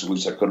 points, at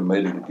least I could have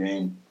made it a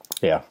game.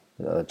 Yeah,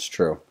 that's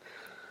true.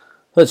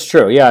 That's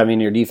true. Yeah, I mean,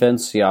 your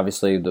defense,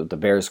 obviously the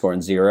Bears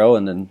scoring 0,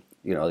 and then,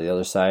 the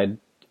other side,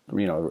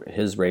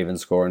 his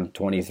Ravens scoring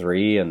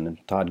 23, and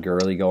Todd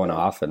Gurley going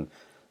off. And,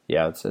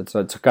 yeah, it's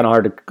kind of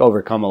hard to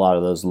overcome a lot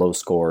of those low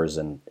scores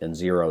and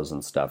zeros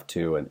and stuff,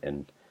 too.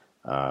 And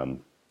still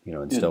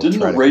didn't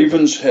the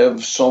Ravens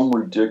have some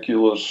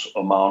ridiculous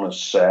amount of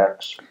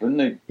sacks? Didn't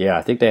they? Yeah,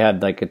 I think they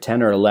had like a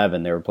 10 or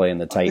 11. They were playing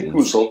the Titans. I think it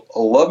was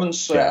 11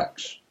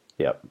 sacks.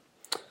 Yeah. Yep.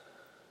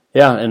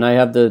 Yeah, and I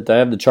have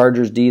the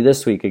Chargers D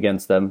this week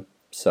against them,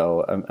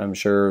 so I'm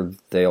sure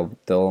they'll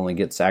only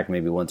get sacked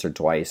maybe once or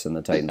twice, and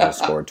the Titans will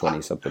score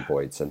 20-something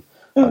points, and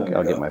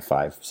I'll get my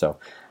 5. So,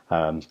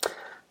 all right,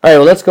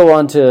 well, let's go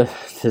on to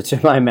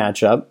my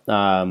matchup.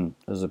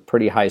 It was a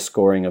pretty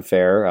high-scoring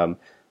affair.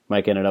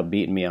 Mike ended up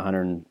beating me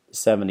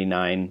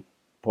 179.3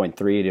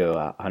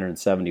 to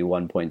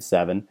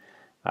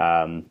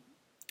 171.7.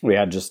 We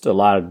had just a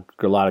lot of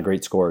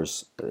great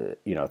scores,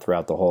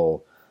 throughout the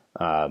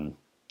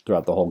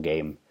whole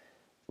game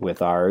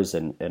with ours,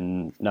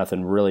 and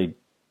nothing really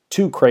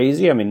too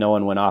crazy. I mean, no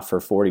one went off for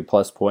 40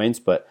 plus points,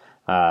 but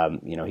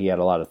He had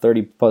a lot of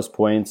 30-plus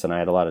points, and I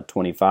had a lot of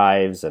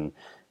 25s and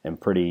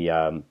pretty,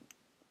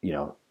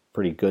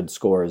 pretty good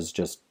scores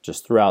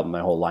just throughout my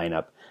whole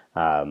lineup.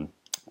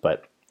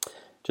 But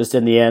just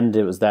in the end,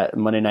 it was that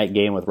Monday night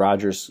game with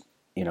Rodgers,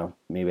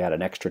 maybe had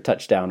an extra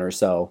touchdown or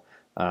so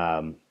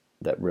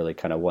that really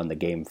kind of won the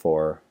game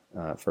for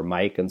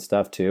Mike and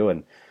stuff too.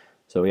 And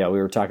so, we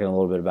were talking a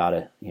little bit about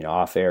it,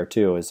 off air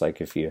too. It's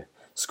like if you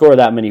score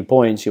that many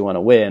points, you want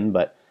to win,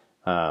 but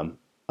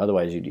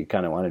otherwise you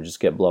kind of want to just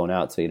get blown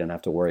out so you don't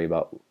have to worry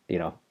about,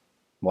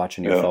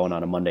 watching your phone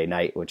on a Monday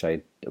night, which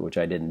I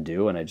didn't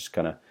do. And I just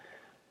kind of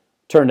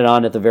turned it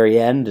on at the very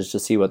end just to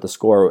see what the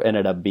score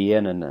ended up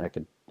being. And I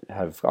could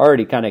have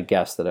already kind of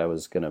guessed that I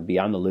was going to be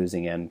on the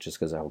losing end just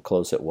because of how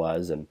close it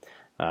was. And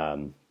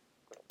I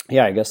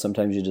guess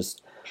sometimes you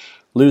just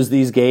lose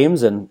these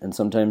games and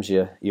sometimes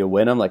you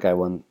win them. Like I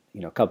won,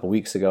 a couple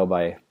weeks ago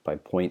by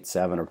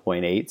 0.7 or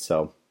 0.8.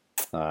 So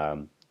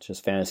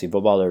just fantasy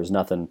football. There was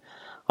nothing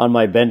on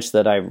my bench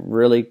that I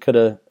really could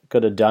have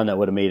done that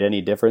would have made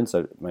any difference.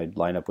 My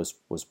lineup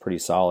was pretty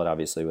solid,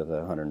 obviously, with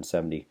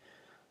 170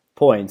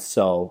 points.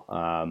 So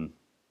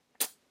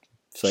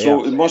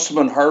it must have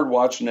been hard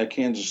watching that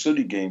Kansas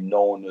City game,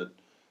 knowing that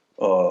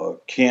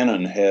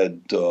Cannon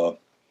had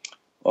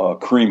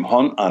Kareem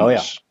Hunt on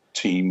his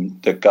team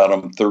that got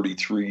him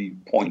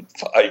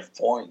 33.5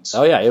 points.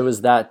 Oh yeah, it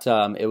was that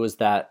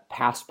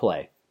pass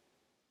play.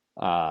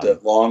 That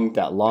long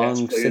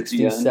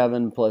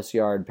 67+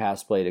 yard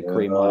pass play to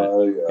Kareem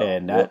Hunt,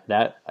 and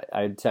that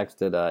I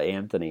texted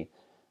Anthony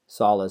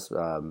Solis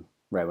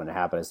right when it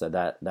happened. I said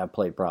that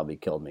play probably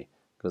killed me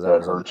because that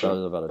was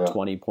about a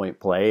 20-point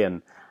play,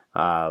 and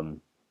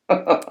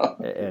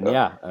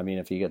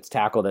if he gets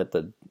tackled at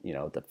the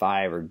the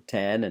 5 or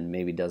 10, and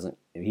maybe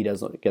if he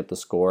doesn't get the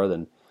score,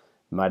 then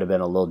it might have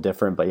been a little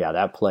different. But yeah,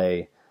 that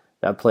play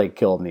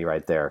killed me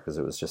right there because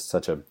it was just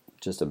such a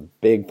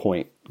big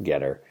point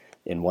getter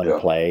in one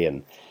play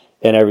and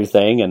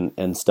everything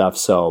and stuff.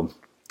 So,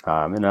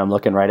 and I'm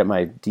looking right at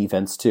my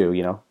defense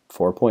too,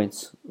 4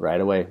 points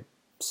right away,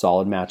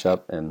 solid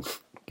matchup, and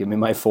give me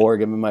my 4,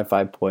 give me my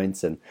 5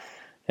 points and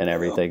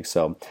everything.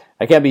 So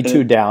I can't be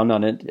too down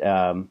on it.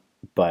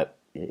 But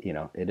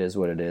it is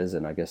what it is.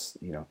 And I guess,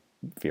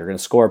 if you're going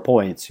to score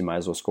points, you might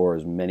as well score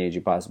as many as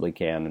you possibly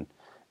can.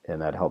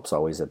 And that helps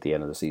always at the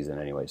end of the season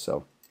anyway.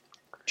 So.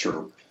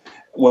 Sure.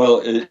 Well,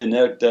 and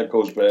that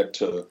goes back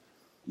to,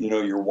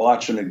 you're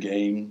watching a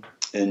game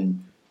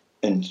and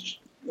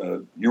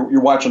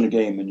you're watching a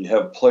game and you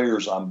have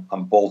players on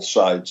both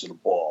sides of the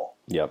ball.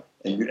 Yep.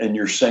 And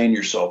you're saying to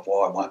yourself,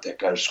 well, I want that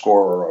guy to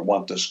score, or I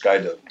want this guy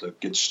to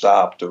get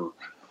stopped or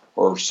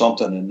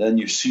something. And then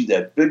you see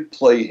that big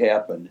play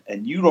happen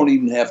and you don't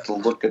even have to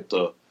look at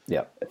the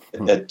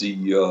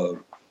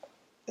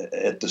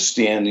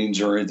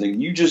standings or anything.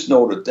 You just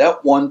know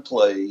that one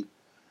play,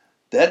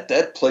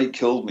 that play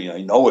killed me.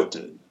 I know it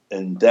did.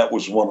 And that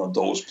was one of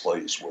those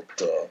plays with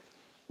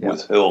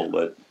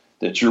Hill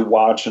that you're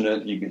watching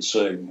it and you can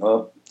say,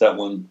 oh, that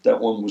one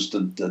was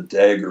the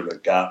dagger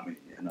that got me,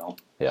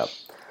 Yep,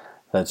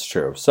 that's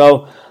true.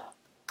 So,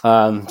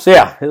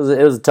 it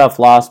was a tough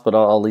loss, but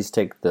I'll at least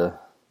take the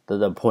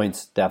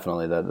points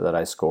definitely that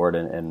I scored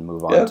and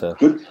move on to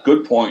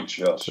good points.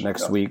 Yes, to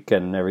next week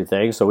and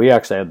everything. So we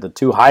actually had the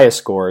 2 highest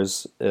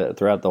scores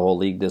throughout the whole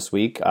league this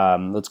week.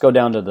 Let's go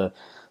down to the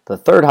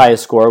third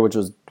highest score, which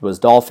was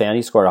Dolphin.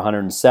 He scored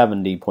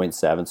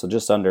 170.7, so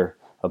just under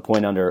a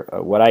point under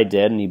what I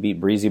did, and he beat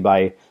Breezy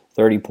by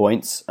 30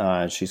 points.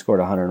 She scored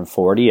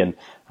 140, and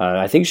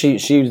I think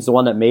she was the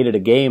one that made it a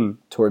game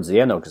towards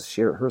the end, though, because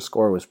her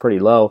score was pretty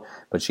low,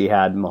 but she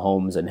had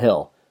Mahomes and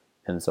Hill,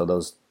 and so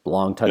those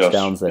long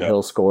touchdowns that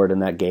Hill scored in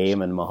that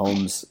game, and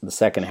Mahomes the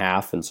second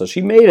half, and so she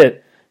made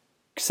it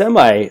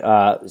semi,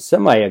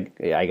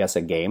 I guess,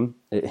 a game,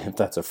 if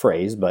that's a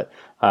phrase. But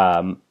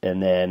and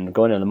then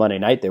going into the Monday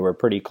night, they were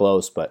pretty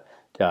close. But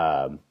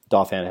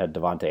Dolphin had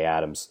Devontae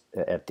Adams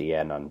at the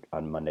end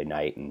on Monday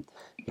night, and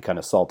he kind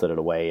of salted it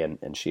away.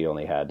 And she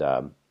only had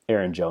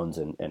Aaron Jones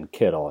and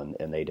Kittle,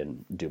 and they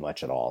didn't do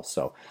much at all.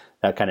 So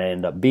that kind of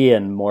ended up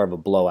being more of a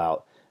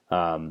blowout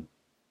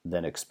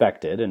than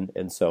expected.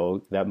 And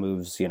so that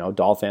moves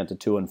Dolphin to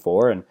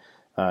 2-4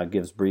 and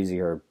gives Breezy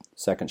her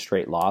second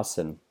straight loss.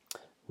 And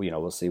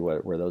we'll see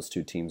where those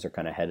two teams are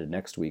kind of headed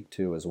next week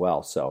too as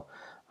well. So,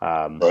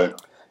 right.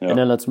 Yeah. And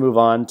then let's move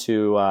on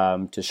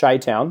to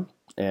Chi-Town,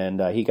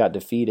 and he got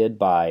defeated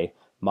by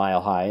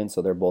Mile High, and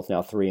so they're both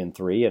now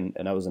 3-3, and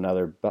that was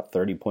another about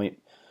 30-point,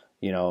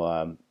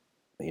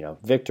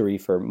 victory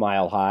for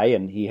Mile High,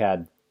 and he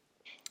had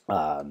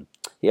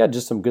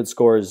just some good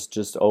scores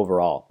just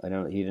overall. I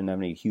know he didn't have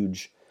any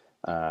huge,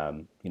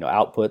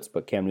 outputs,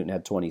 but Cam Newton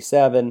had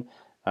 27.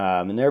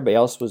 And everybody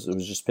else was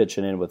just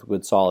pitching in with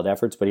good solid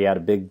efforts, but he had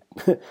a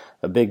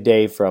big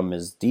day from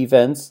his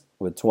defense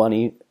with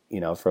 20,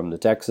 from the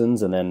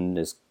Texans, and then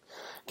his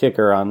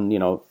kicker on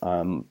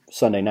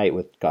Sunday night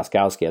with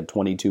Gostkowski had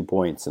 22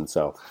 points, and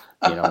so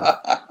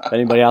if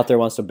anybody out there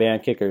wants to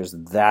ban kickers,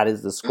 that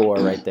is the score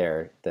right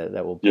there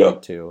that will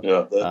point to.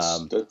 Yeah,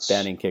 that's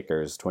banning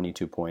kickers.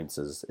 22 points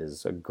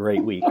is a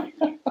great week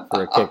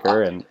for a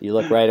kicker, and you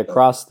look right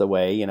across the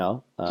way,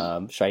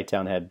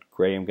 Chi-Town had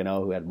Graham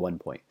Gano, who had 1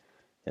 point.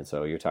 And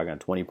so you're talking a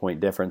 20-point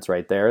difference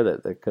right there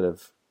that could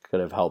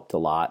have helped a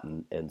lot,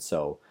 and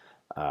so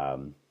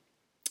Mile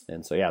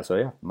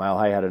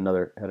High had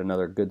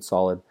another good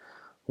solid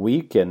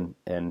week, and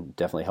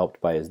definitely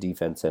helped by his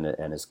defense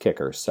and his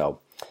kicker. So,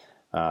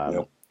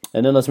 and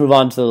then let's move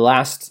on to the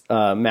last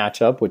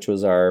matchup, which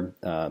was our.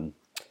 I'm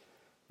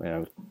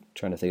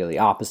trying to think of the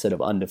opposite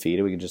of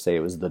undefeated. We could just say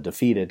it was the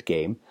defeated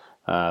game,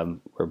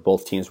 where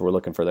both teams were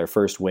looking for their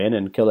first win,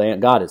 and Killian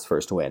got his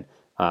first win,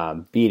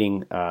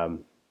 beating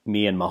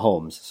me and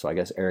Mahomes. So I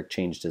guess Eric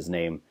changed his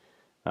name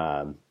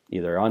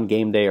either on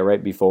game day or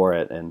right before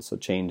it, and so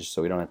changed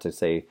so we don't have to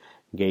say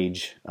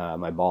Gauge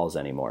my balls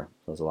anymore.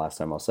 That was the last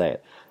time I'll say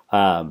it.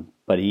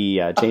 But he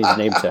changed his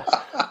name to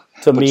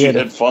but me. You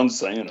had fun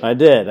saying it. I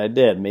did.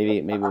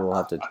 Maybe we'll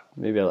have to.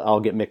 Maybe I'll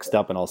get mixed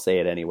up and I'll say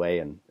it anyway,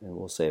 and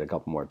we'll say it a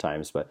couple more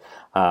times. But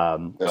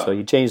so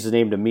he changed his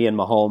name to me and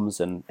Mahomes,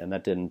 and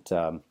that didn't.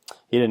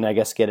 He didn't, I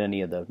guess, get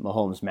any of the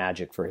Mahomes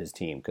magic for his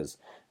team because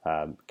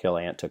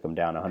Killian took him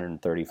down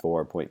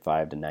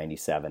 134.5 to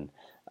 97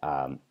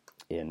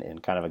 in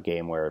kind of a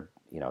game where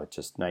it's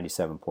just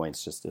 97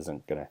 points just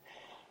isn't gonna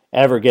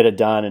ever get it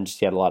done, and just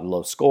he had a lot of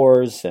low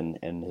scores,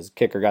 and his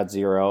kicker got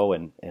 0,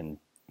 and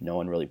no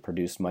one really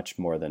produced much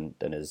more than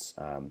his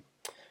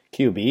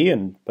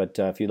QB. But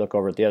if you look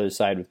over at the other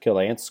side with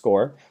Killian's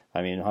score,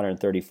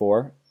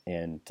 134,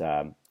 and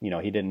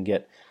he didn't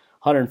get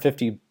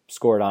 150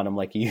 scored on him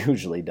like he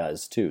usually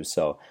does too.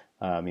 So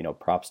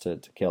props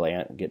to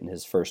Killian getting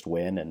his first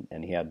win,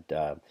 and he had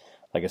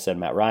like I said,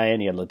 Matt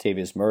Ryan, he had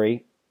Latavius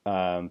Murray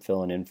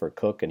filling in for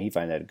Cook, and he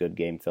finally had a good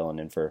game filling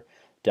in for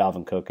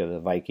Dalvin Cook of the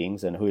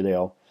Vikings, and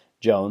Julio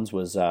Jones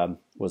was a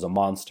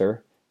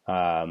monster,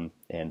 and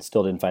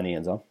still didn't find the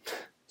end zone.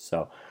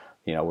 So,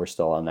 we're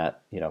still on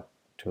that,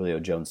 Julio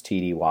Jones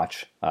TD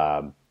watch,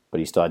 but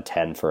he still had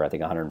 10 for I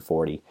think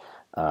 140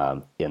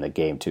 in the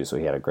game too. So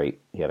he had a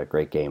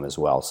great game as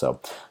well.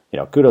 So,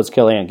 kudos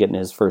Killian getting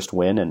his first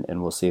win,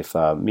 and we'll see if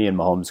me and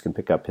Mahomes can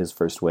pick up his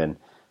first win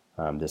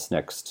this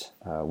next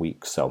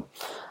week. So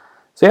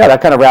yeah,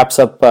 that kind of wraps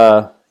up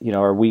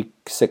our week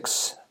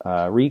 6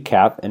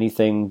 recap.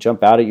 Anything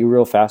jump out at you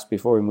real fast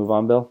before we move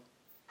on, Bill?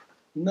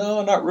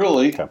 No, not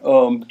really.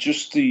 Okay.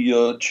 Just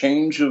the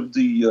change of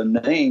the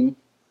name.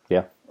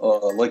 Yeah.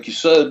 Like you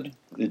said,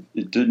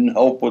 it didn't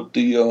help with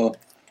the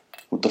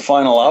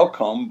final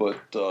outcome, but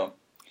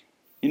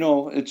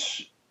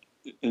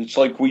it's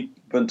like we've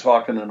been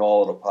talking in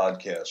all of the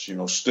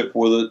podcasts. Stick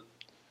with it.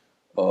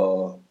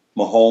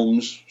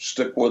 Mahomes,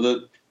 stick with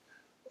it.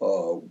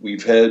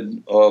 We've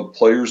had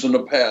players in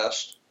the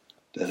past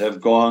that have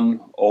gone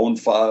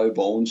 0-5,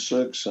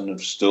 0-6, and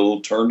have still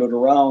turned it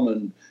around.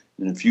 And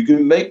if you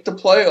can make the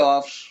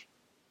playoffs,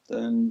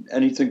 then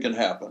anything can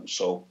happen.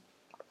 So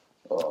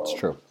that's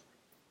true.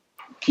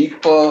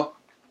 Keep,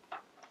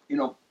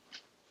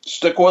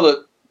 stick with it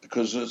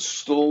because it's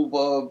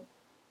still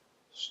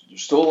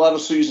there's still a lot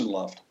of season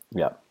left.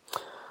 Yeah.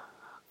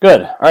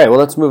 Good. All right. Well,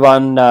 let's move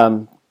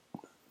on.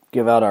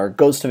 Give out our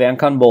Ghost of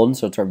Anquan Boldin,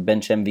 so it's our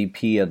bench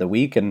MVP of the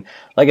week. And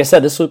like I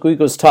said, this week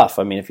was tough.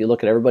 If you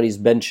look at everybody's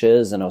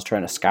benches, and I was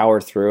trying to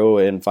scour through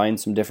and find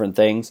some different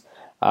things,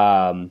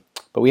 but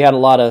we had a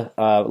lot of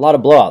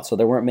blowouts. So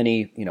there weren't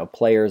many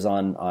players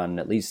on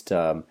at least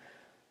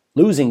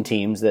losing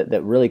teams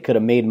that really could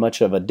have made much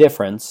of a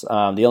difference.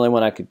 The only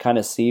one I could kind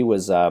of see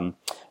was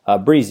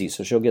Breezy.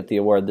 So she'll get the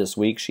award this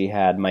week. She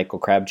had Michael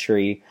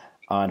Crabtree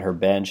on her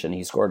bench, and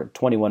he scored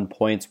 21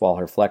 points while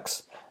her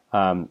flex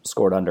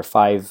scored under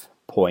 5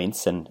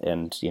 points, and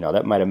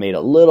that might have made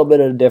a little bit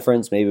of a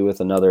difference, maybe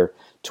with another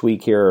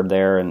tweak here or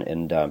there,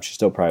 and she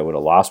still probably would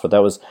have lost. But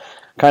that was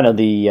kind of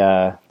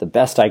the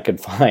best I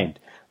could find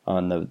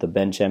on the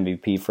bench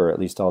MVP for at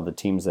least all the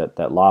teams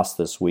that lost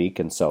this week,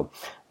 and so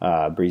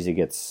Breezy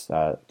gets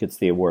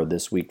the award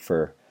this week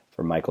for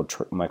Michael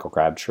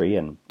Crabtree,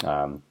 and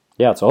so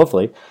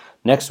hopefully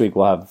next week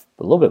we'll have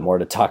a little bit more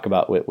to talk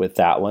about with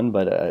that one.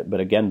 But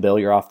again, Bill,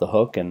 you're off the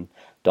hook, and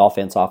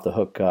Dolphins off the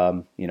hook,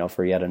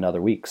 for yet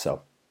another week.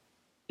 So,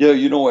 yeah,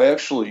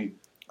 actually,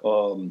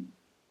 there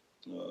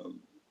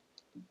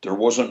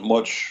wasn't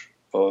much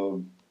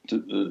to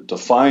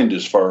find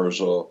as far as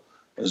a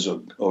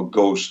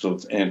ghost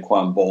of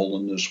Anquan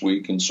Boldin this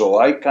week, and so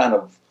I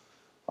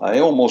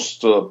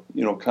almost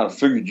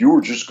figured you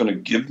were just going to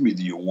give me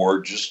the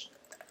award just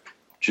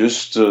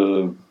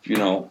for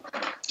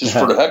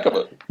the heck of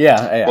it.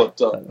 Yeah. But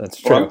that's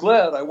true. But I'm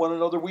glad I went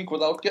another week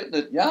without getting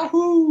it.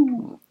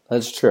 Yahoo!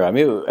 That's true.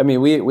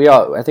 We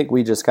all. I think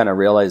we just kind of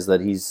realized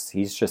that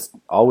he's just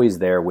always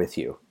there with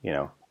you.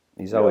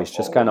 He's always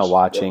just kind of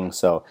watching. Yeah.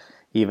 So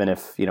even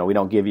if we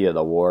don't give you the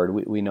award,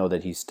 we know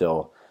that he's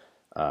still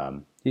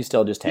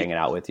just hanging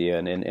out with you,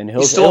 and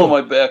he's still in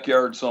my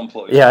backyard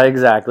someplace. Yeah,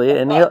 exactly.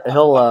 And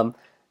he'll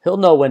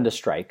know when to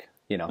strike.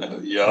 Yeah,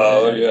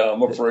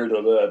 I'm afraid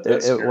of that.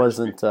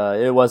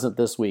 It wasn't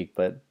this week,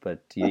 but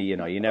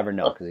you never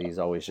know because he's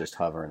always just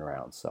hovering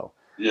around. So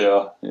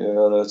yeah,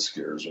 that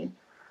scares me.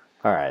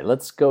 All right,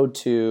 let's go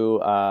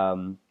to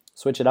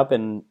switch it up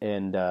and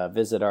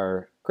visit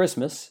our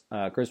Christmas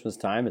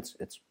time.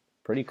 It's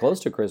pretty close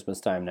to Christmas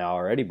time now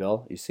already,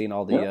 Bill. You've seen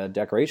all the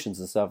decorations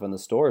and stuff in the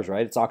stores,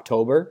 right? It's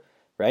October,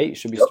 right? You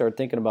should be start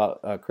thinking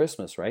about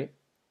Christmas, right?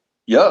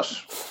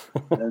 Yes.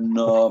 And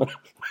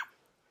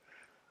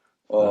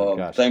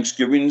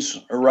Thanksgiving's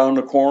around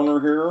the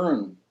corner here,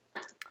 and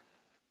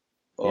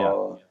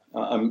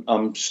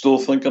I'm still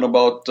thinking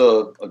about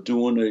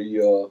doing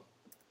a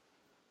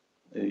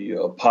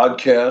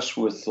podcast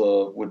with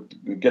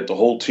get the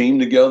whole team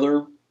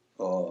together,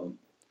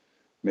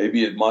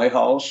 maybe at my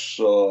house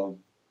the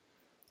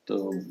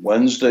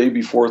Wednesday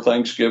before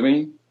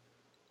Thanksgiving.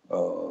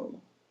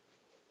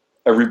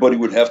 Everybody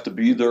would have to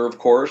be there, of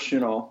course,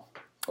 and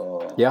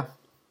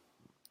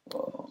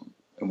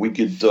we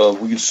could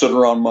sit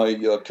around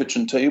my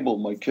kitchen table,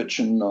 my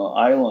kitchen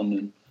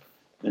island,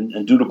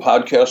 and do the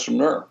podcast from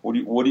there.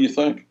 What do you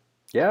think?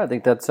 Yeah, I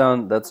think that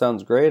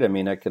sounds great. I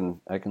mean, I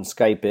can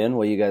Skype in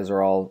while you guys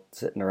are all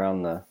sitting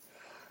around the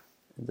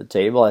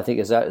table. I think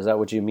is that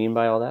what you mean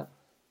by all that?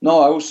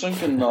 No, I was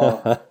thinking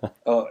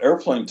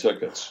airplane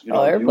tickets.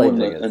 Airplane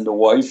tickets, and the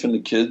wife and the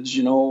kids.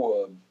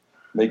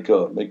 Make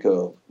a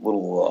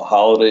little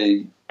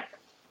holiday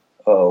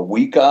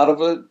week out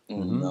of it,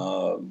 and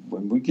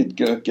when we could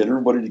get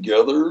everybody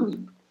together.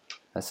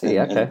 I see.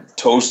 And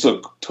toast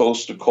a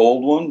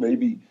cold one,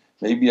 maybe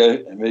a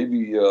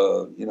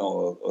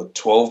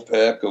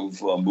 12-pack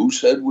of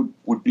Moosehead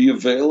would be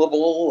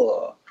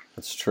available.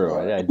 That's true.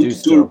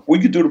 We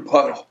could do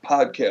the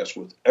podcast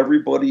with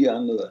everybody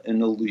in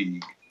the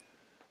league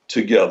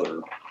together,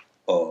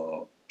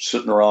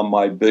 sitting around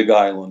my big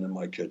island in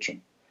my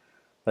kitchen.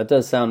 That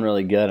does sound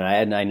really good,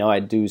 and I know I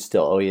do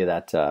still owe you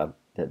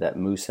that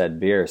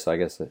Moosehead beer. So I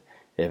guess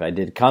if I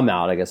did come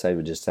out, I guess I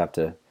would just have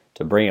to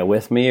bring it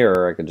with me,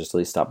 or I could just at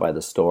least stop by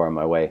the store on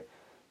my way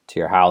to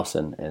your house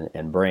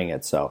and bring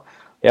it. So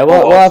yeah,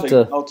 we'll have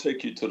to. I'll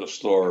take you to the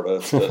store.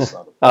 That's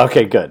not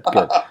okay. Good.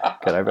 I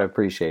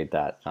appreciate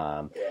that.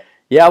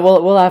 Yeah,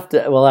 we'll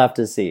have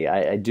to see.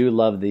 I do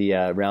love the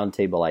round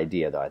table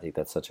idea, though. I think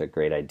that's such a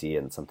great idea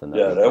and something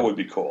that would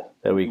be cool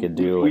that we could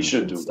do. We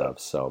should do stuff.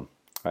 That. So.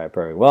 All right,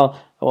 perfect.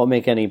 Well, I won't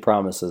make any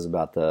promises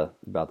about the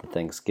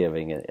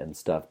Thanksgiving and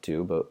stuff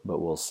too, but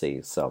we'll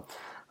see. So,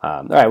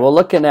 all right. Well,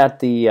 looking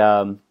at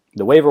the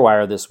waiver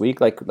wire this week,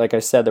 like I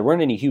said, there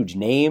weren't any huge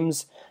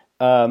names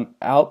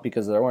out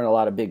because there weren't a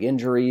lot of big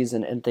injuries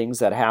and things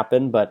that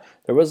happened, but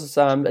there was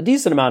a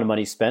decent amount of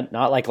money spent.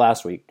 Not like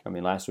last week. I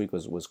mean, last week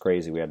was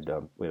crazy. We had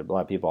a lot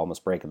of people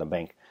almost breaking the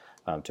bank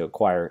to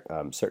acquire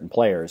certain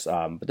players.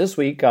 But this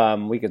week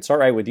we could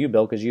start right with you,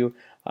 Bill, because you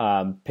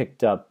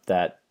picked up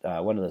that.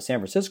 One of the San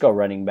Francisco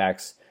running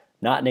backs,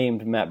 not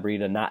named Matt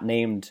Breida, not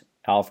named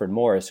Alfred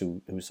Morris,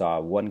 who saw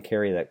one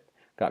carry that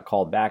got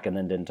called back and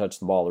then didn't touch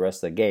the ball the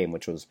rest of the game,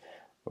 which was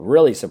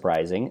really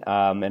surprising.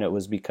 And it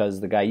was because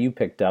the guy you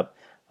picked up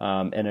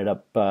ended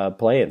up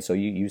playing. So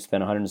you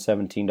spent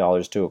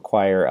 $117 to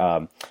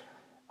acquire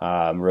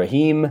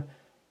Raheem.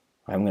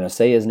 I'm going to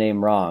say his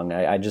name wrong.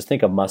 I just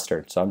think of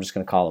Mustard, so I'm just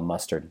going to call him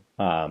Mustard.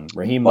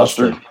 Raheem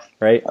Mustard,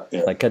 right?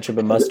 Yeah. Like ketchup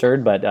and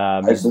mustard, but I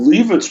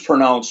believe it's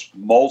pronounced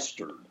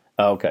Molsterd.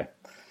 Oh, okay.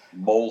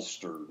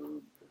 Molsterd or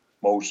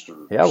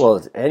Mosterd. Yeah,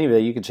 well,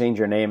 anyway, you could change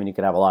your name and you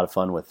could have a lot of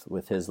fun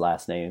with his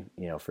last name,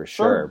 for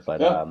sure.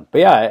 But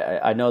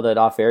I know that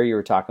off air you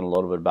were talking a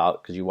little bit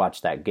about because you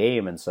watched that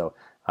game, and so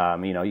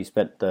you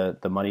spent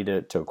the money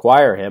to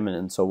acquire him,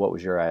 and so what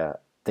was your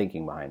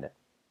thinking behind it?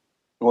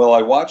 Well,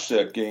 I watched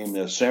that game,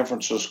 the San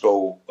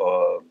Francisco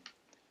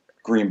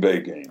Green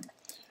Bay game,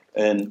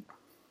 and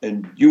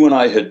you and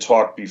I had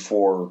talked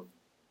before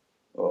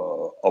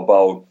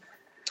about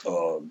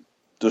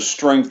the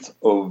strength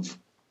of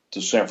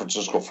the San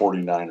Francisco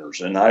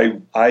 49ers, and I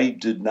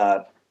did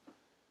not.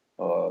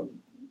 I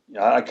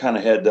kind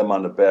of had them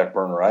on the back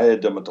burner. I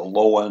had them at the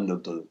low end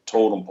of the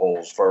totem pole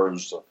as far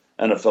as the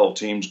NFL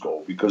teams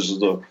go because of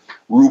the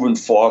Reuben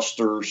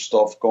Foster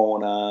stuff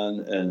going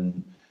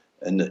on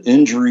and the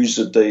injuries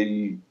that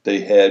they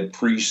had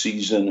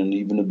preseason and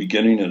even the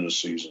beginning of the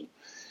season.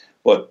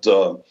 But I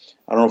don't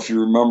know if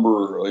you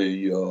remember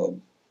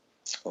an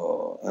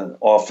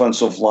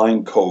offensive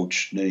line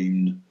coach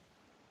named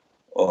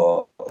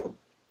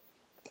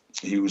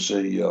he was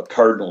a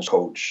Cardinals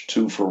coach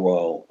too for a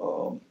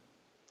while.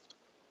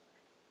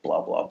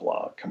 Blah blah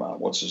blah. Come on,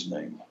 what's his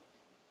name?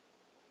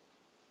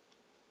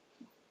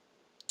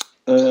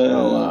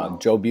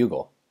 Joe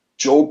Bugle.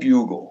 Joe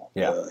Bugle.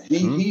 Yeah.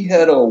 He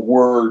had a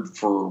word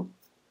for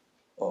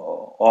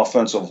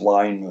offensive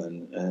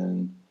linemen,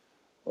 and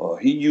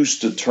he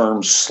used the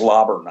term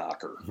slobber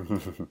knocker.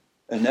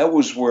 And that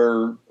was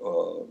where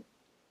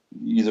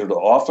either the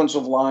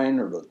offensive line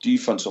or the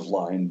defensive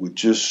line would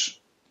just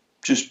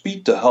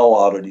beat the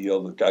hell out of the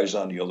other guys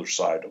on the other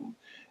side of them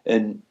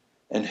and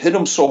hit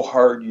them so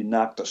hard you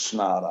knocked the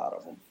snot out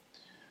of them.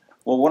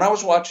 Well, when I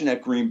was watching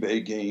that Green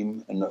Bay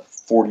game and the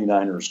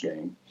 49ers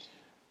game,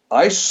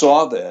 I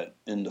saw that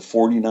in the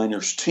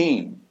 49ers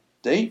team.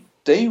 They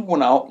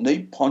went out and they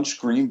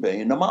punched Green Bay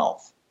in the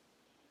mouth.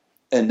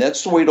 And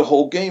that's the way the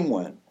whole game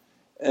went.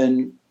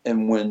 And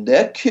And when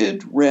that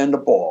kid ran the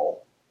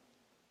ball,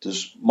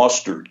 this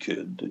Mustard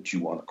kid that you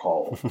want to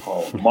call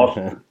him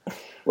Mustard,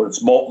 but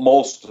it's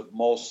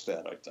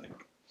Molstad, I think.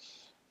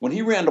 When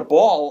he ran the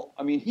ball,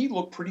 I mean, he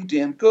looked pretty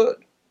damn good.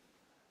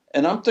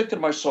 And I'm thinking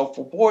to myself,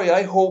 well, boy,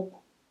 I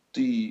hope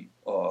the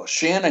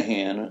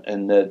Shanahan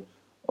and that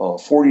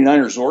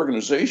 49ers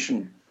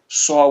organization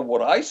saw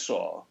what I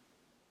saw,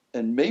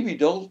 and maybe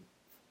they'll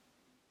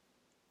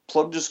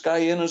plug this guy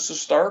in as a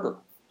starter.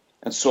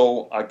 And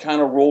so I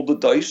kind of rolled the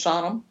dice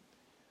on him.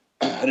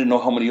 I didn't know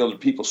how many other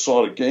people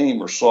saw the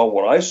game or saw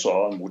what I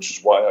saw, which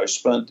is why I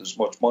spent as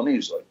much money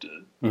as I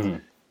did. Mm-hmm.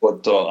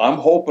 But I'm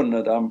hoping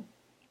that I'm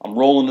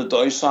rolling the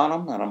dice on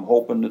him, and I'm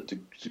hoping that the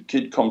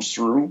kid comes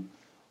through.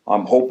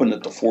 I'm hoping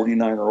that the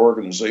 49er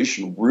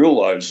organization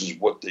realizes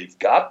what they've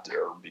got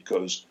there,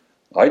 because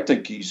I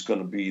think he's going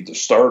to be the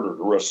starter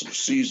the rest of the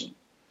season.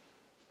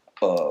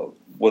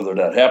 Whether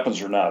that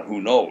happens or not,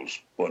 who knows?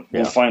 But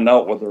we'll find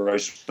out whether I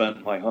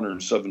spent my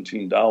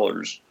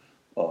 $117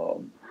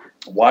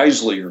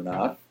 wisely or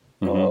not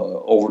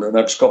over the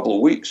next couple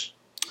of weeks.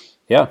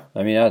 Yeah,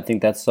 I mean, I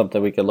think that's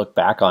something we could look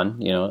back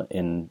on,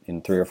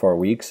 in 3 or 4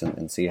 weeks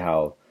and see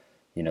how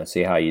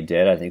you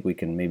did. I think we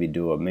can maybe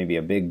do a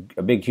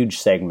big huge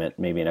segment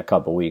maybe in a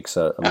couple of weeks,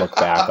 and look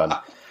back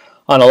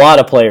on a lot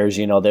of players,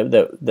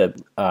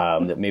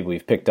 that maybe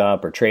we've picked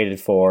up or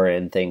traded for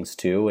and things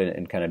too,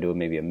 and kind of do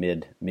maybe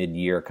a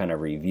mid-year kind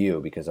of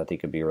review, because I think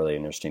it'd be really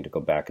interesting to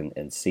go back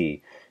and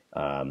see,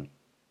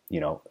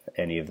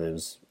 any of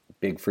those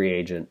big free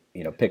agent,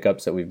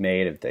 pickups that we've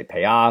made, if they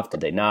pay off,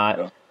 did they not?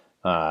 Yeah.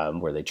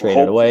 Where they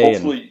traded away.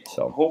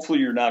 Hopefully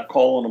you're not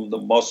calling them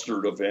the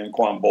Mustard of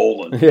Anquan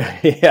Boldin.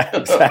 Yeah,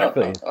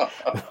 exactly.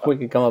 We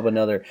can come up with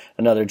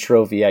another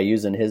trophy,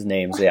 using his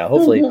names. Yeah,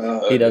 hopefully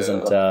he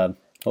doesn't.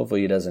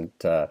 Hopefully he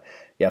doesn't.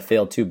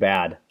 Fail too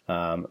bad.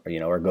 Or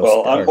go.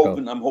 Well,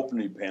 I'm hoping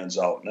he pans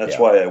out, and that's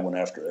why I went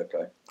after that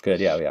guy.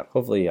 Good. Yeah.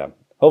 Hopefully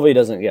he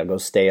doesn't. Go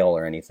stale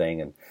or anything,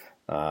 and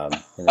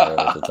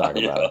to talk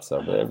about it.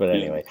 So, but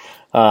anyway,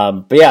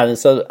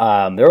 So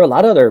there were a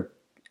lot of other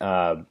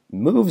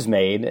moves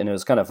made, and it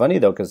was kind of funny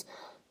though, because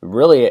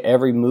really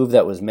every move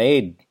that was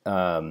made,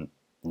 no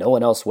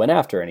one else went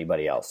after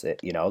anybody else.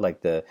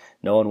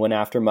 No one went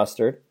after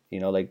Mustard,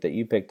 like that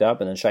you picked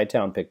up, and then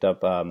Chi-Town picked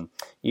up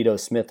Ito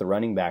Smith, the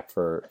running back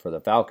for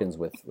the Falcons,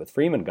 with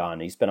Freeman gone.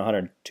 He spent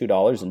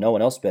 $102, and no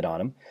one else bid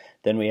on him.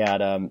 Then we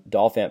had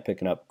Dolphant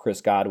picking up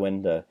Chris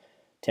Godwin, the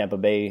Tampa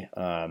Bay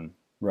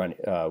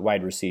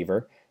wide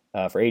receiver,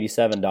 for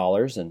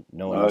 $87, and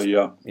no one else,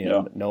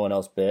 no one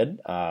else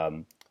bid.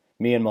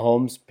 Me and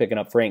Mahomes picking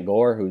up Frank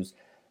Gore, who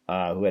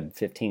had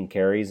 15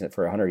 carries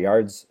for 100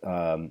 yards,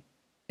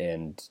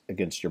 and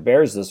against your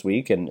Bears this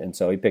week, and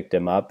so he picked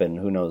him up, and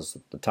who knows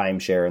the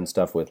timeshare and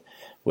stuff with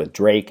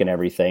Drake and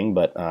everything.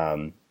 But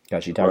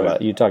gosh, you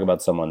talk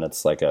about someone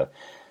that's like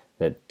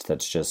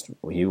that's just,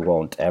 he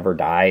won't ever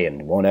die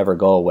and won't ever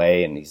go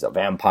away, and he's a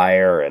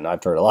vampire, and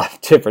I've heard a lot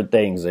of different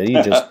things, and he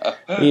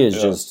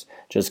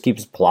just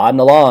keeps plodding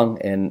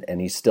along,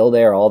 and he's still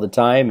there all the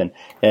time,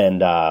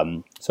 and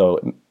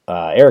so.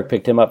 Eric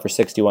picked him up for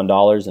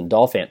 $61, and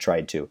Dolphant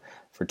tried to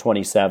for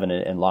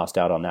 $27 and lost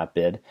out on that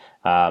bid.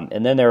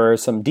 And then there were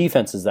some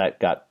defenses that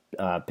got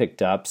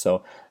picked up.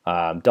 So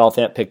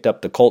Dolphant picked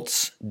up the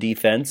Colts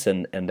defense,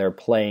 and they're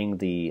playing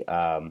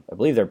I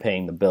believe they're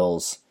paying the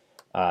Bills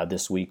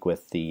this week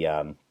with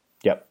the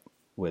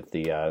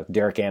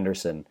Derek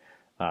Anderson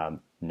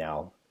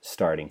now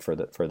starting for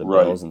the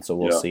Bills, and so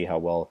we'll see how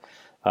well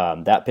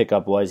that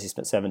pickup was. He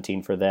spent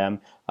 $17 for them.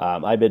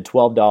 I bid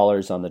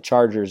 $12 on the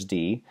Chargers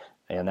D.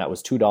 And that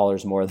was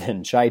 $2 more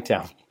than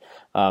Chi-Town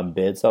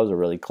bid, so that was a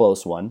really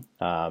close one.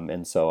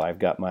 And so I've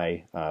got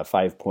my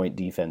 5-point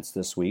defense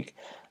this week.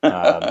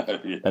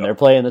 And they're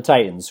playing the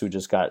Titans, who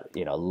just got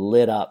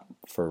lit up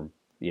for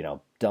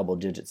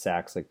double-digit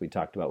sacks like we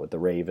talked about with the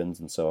Ravens.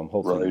 And so I'm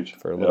hoping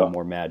for a little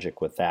more magic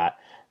with that.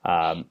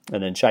 And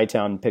then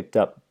Chi-Town picked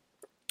up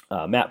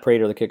Matt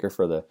Prater, the kicker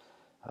for the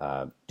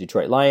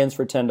Detroit Lions,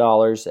 for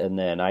 $10. And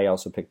then I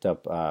also picked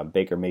up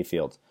Baker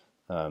Mayfield,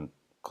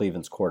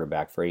 Cleveland's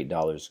quarterback, for $8,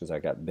 because I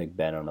got Big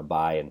Ben on a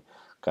bye, and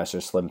gosh,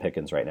 there's slim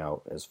pickings right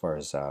now as far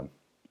as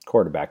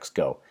quarterbacks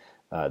go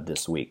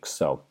this week.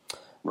 So,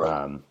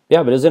 but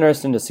it's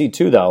interesting to see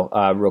too, though,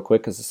 real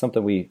quick, because it's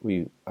something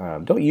we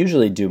don't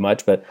usually do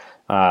much, but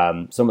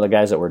some of the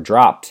guys that were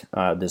dropped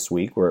this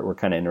week were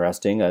kind of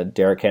interesting.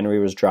 Derrick Henry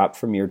was dropped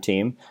from your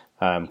team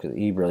because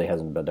he really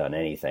hasn't done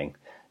anything,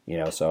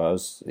 So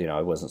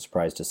I wasn't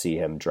surprised to see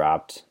him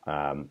dropped,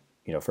 from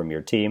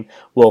your team.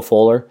 Will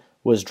Fuller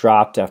was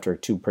dropped after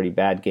 2 pretty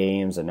bad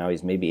games, and now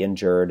he's maybe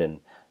injured,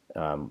 and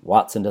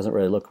Watson doesn't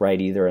really look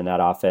right either in that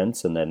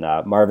offense. And then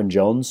Marvin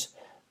Jones,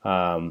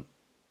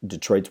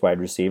 Detroit's wide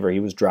receiver, he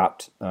was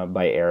dropped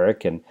by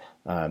Eric, and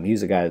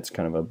he's a guy that's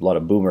kind of a lot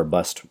of boomer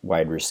bust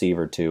wide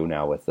receiver too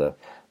now with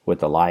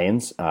the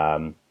Lions.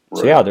 So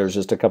there's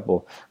just a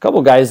couple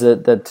guys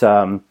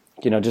that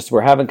just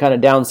were having kind of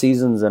down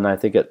seasons, and I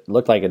think it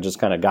looked like it just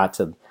kind of got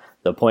to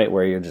the point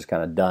where you're just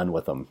kind of done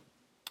with them.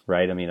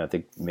 Right, I mean, I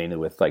think mainly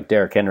with like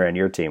Derrick Henry on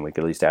your team, we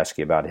could at least ask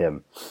you about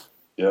him.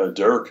 Yeah,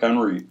 Derrick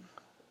Henry.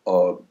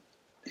 Uh,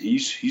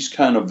 he's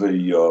kind of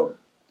a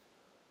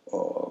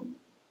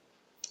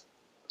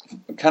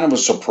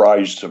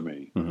surprise to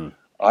me. Mm-hmm.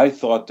 I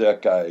thought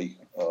that guy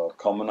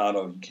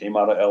came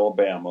out of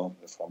Alabama,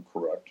 if I'm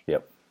correct.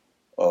 Yep.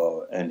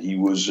 And he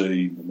was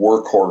a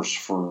workhorse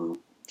for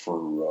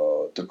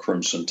the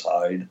Crimson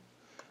Tide.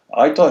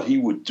 I thought he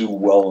would do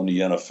well in the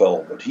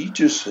NFL, but he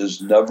just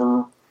he's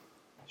never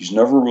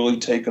really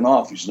taken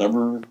off. It's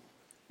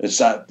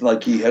not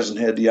like he hasn't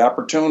had the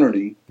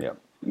opportunity. Yeah.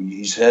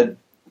 He's had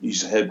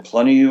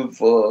plenty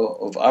of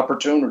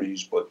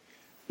opportunities, but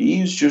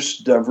he's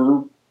just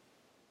never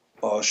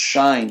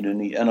shined in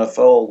the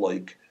NFL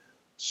like,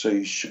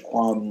 say,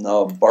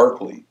 Saquon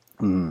Barkley,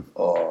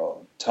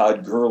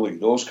 Todd Gurley,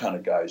 those kind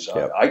of guys.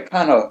 Yep. I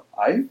kind of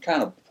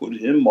put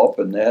him up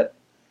in that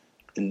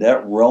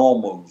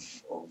realm of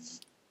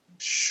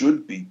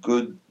should be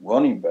good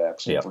running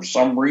backs. And for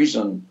some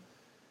reason,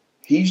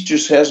 he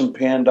just hasn't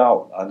panned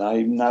out, and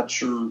I'm not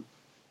sure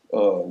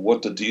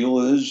what the deal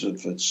is.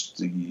 If it's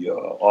the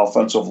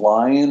offensive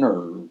line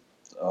or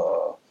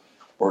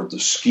the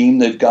scheme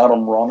they've got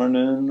him running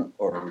in,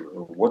 or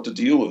what the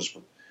deal is.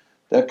 But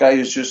that guy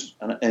is just,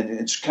 and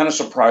it's kind of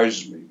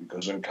surprises me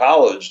because in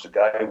college the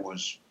guy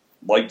was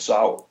lights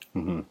out,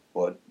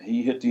 but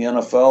he hit the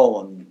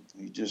NFL and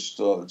he just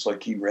it's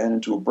like he ran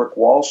into a brick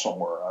wall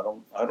somewhere.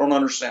 I don't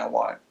understand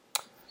why.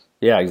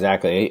 Yeah,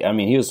 exactly. I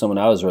mean, he was someone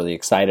I was really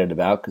excited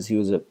about because he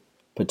was a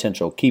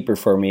potential keeper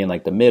for me in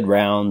like the mid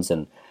rounds,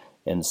 and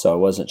so I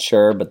wasn't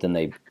sure. But then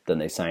they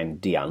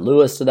signed Deion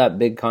Lewis to that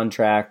big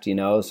contract,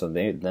 So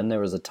then there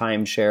was a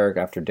timeshare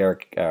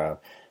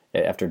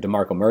after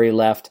DeMarco Murray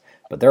left.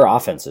 But their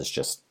offense is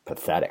just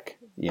pathetic,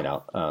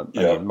 I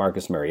mean,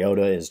 Marcus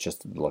Mariota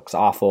looks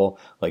awful.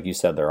 Like you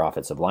said, their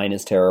offensive line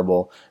is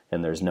terrible,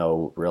 and there's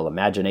no real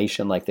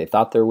imagination like they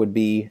thought there would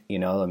be.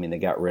 I mean, they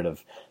got rid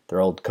of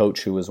their old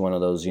coach who was one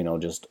of those,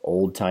 just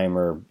old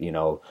timer,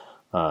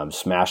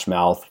 smash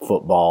mouth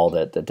football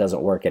that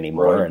doesn't work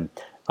anymore. Right.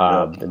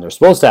 And they're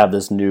supposed to have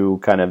this new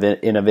kind of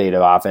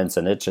innovative offense,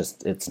 and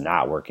it's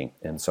not working.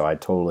 And so I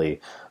totally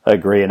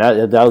agree. And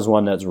that was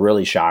one that's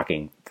really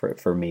shocking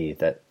for me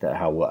that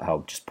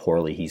how just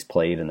poorly he's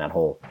played and that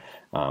whole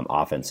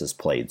offense is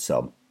played.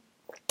 So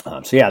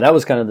yeah, that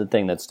was kind of the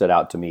thing that stood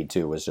out to me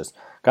too, was just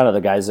kind of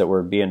the guys that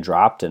were being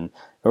dropped, and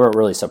we weren't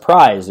really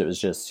surprised. It was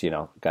just,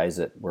 guys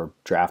that were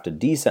drafted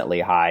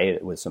decently high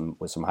with some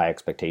high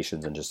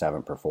expectations and just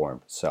haven't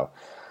performed. So,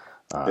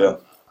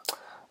 all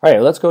right,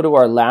 let's go to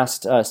our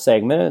last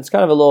segment. It's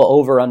kind of a little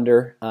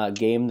over-under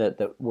game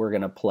that we're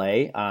going to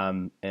play.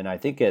 And I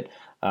think I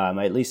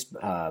at least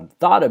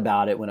thought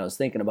about it when I was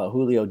thinking about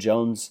Julio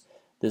Jones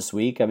this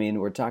week. I mean,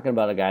 we're talking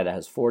about a guy that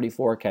has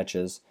 44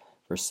 catches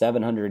for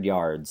 700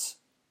 yards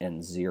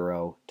and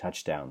 0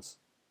 touchdowns.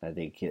 I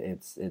think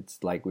it's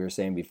like we were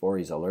saying before,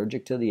 he's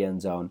allergic to the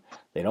end zone.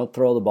 They don't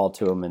throw the ball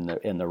to him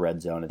in the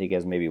red zone. I think he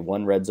has maybe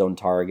 1 red zone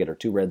target or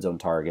 2 red zone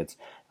targets.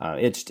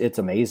 It's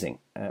amazing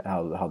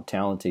how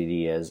talented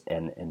he is,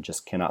 and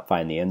just cannot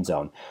find the end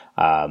zone.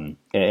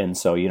 And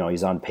so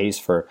he's on pace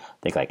for I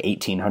think like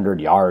 1,800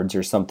 yards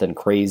or something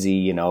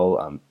crazy, and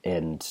almost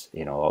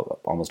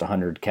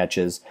 100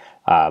 catches.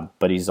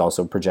 But he's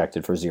also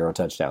projected for 0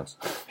 touchdowns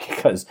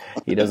because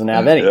he doesn't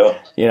have any.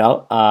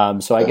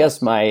 So I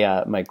guess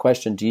my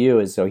question to you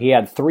is: so he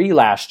had 3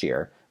 last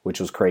year, which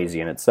was crazy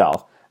in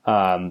itself.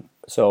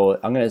 So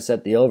I'm going to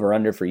set the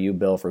over/under for you,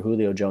 Bill, for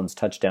Julio Jones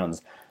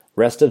touchdowns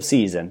rest of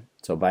season.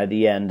 So by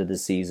the end of the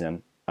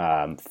season,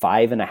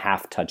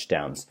 5.5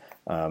 touchdowns.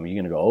 Are you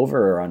going to go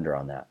over or under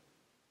on that?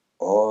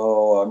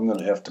 Oh, I'm going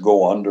to have to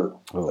go under.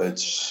 Ooh.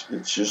 It's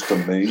just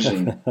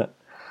amazing.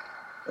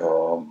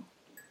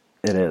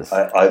 It is.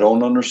 I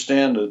don't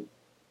understand it,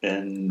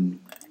 and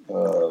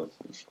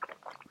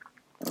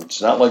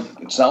it's not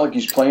like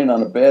he's playing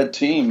on a bad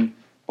team,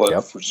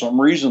 but for some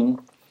reason,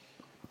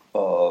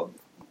 I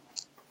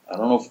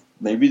don't know if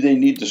maybe they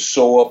need to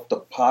sew up the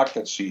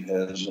pockets he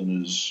has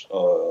in his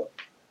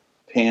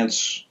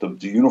pants, the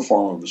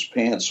uniform of his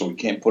pants, so he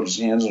can't put his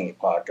hands in his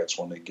pockets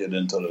when they get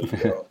into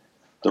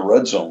the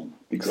red zone,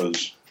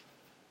 because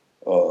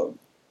the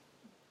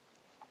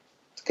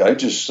guy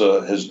just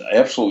has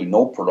absolutely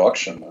no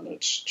production, and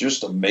it's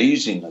just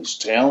amazing, as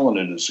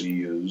talented as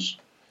he is,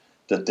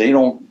 that they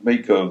don't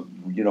make and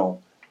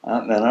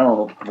I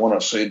don't want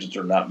to say that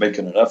they're not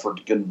making an effort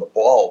to get him the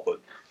ball, but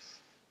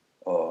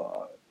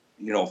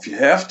if you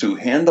have to,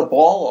 hand the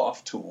ball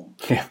off to him.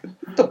 Yeah.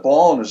 Put the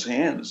ball in his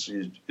hands.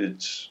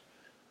 It's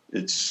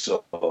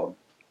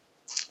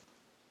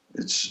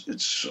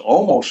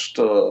almost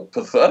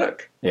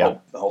pathetic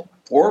how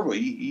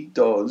poorly he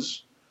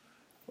does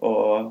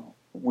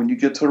when you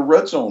get to the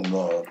red zone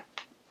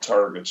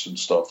targets and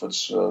stuff.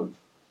 It's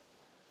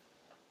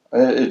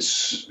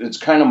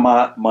kind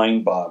of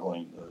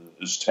mind-boggling,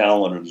 as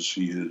talented as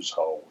he is,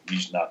 how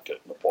he's not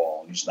getting the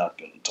ball and he's not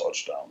getting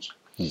touchdowns.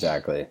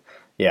 Exactly.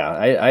 Yeah,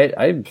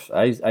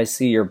 I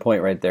see your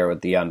point right there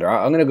with the under.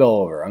 I'm going to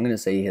go over. I'm going to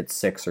say he hits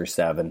 6 or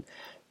 7,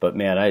 but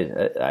man,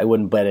 I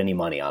wouldn't bet any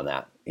money on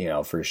that,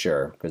 for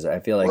sure, because I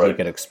feel like he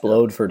could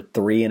explode for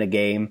 3 in a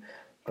game,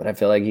 but I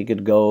feel like he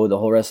could go the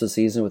whole rest of the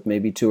season with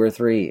maybe 2 or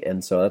 3,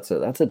 and so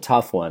that's a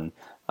tough one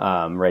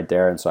right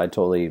there. And so I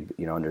totally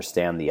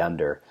understand the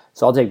under.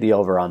 So I'll take the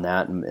over on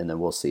that, and then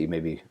we'll see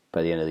maybe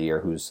by the end of the year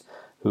who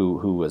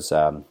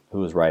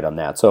was right on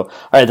that. So all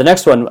right, the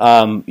next one,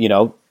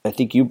 I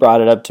think you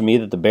brought it up to me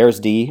that the Bears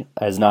D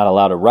has not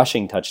allowed a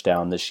rushing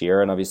touchdown this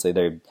year, and obviously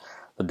the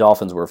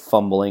Dolphins were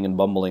fumbling and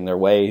bumbling their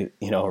way,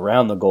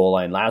 around the goal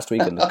line last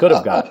week, and could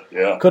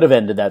have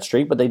ended that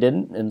streak, but they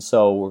didn't, and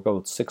so we're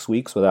going 6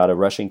 weeks without a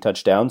rushing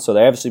touchdown. So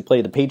they obviously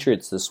play the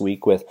Patriots this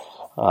week with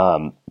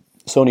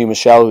Sony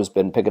Michel, who's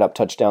been picking up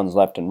touchdowns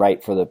left and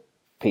right for the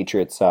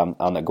Patriots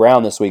on the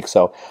ground this week.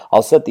 So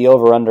I'll set the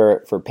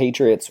over-under for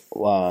Patriots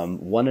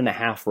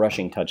 1.5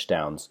 rushing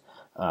touchdowns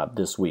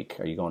this week.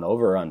 Are you going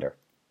over or under?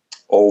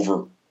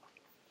 Over.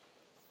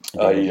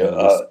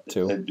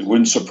 It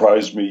wouldn't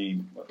surprise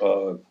me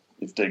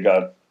if they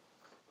got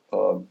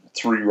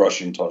 3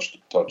 rushing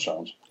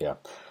touchdowns. Yeah.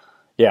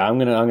 I'm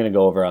gonna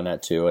go over on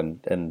that too,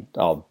 and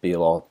I'll be a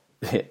little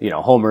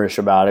homerish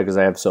about it because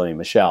I have Sony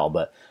Michel,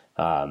 but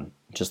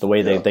just the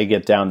way they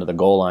get down to the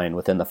goal line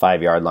within the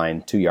 5-yard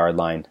line, 2-yard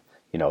line,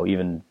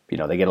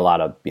 they get a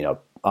lot of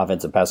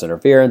offensive pass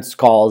interference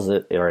calls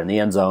that are in the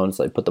end zone,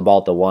 so they put the ball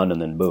at the 1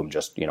 and then boom,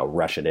 just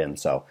rush it in.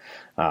 So.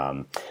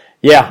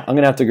 Yeah, I'm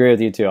going to have to agree with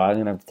you, too. I'm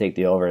going to have to take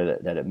the over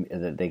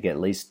that they get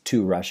at least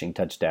 2 rushing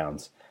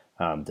touchdowns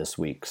this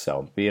week. So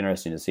it'll be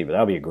interesting to see. But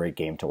that'll be a great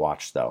game to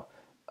watch, though.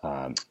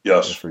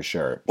 Yes. For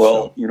sure.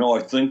 Well,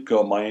 I think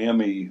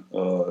Miami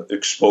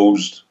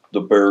exposed the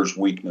Bears'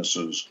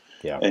 weaknesses.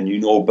 Yeah. And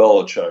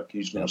Belichick,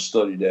 he's going to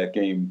study that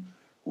game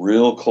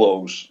real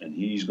close, and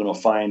he's going to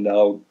find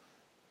out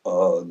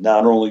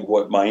not only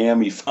what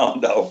Miami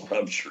found out, but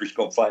I'm sure he's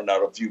going to find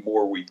out a few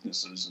more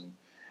weaknesses.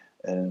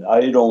 And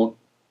I don't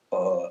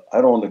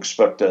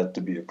expect that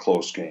to be a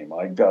close game.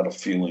 I got a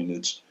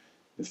feeling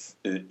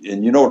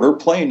they're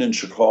playing in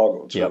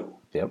Chicago too.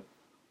 Yep.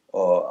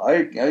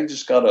 I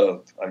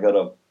got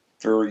a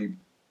very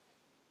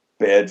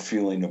bad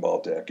feeling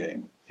about that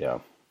game. Yeah.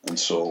 And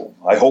so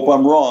I hope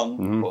I'm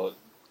wrong, but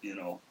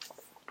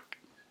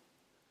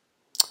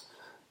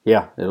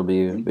Yeah, it'll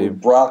be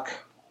Brock.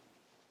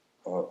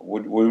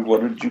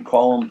 What did you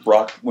call him?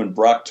 Brock, when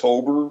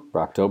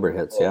Brocktober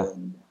hits,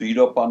 beat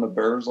up on the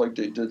Bears like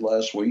they did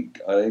last week.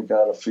 I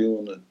got a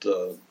feeling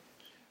that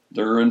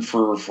they're in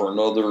for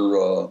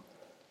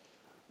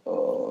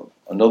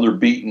another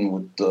beating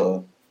with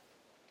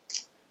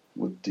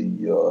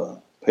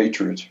the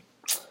Patriots.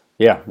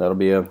 Yeah, that'll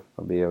be a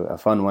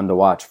fun one to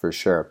watch for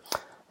sure.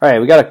 All right,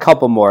 we got a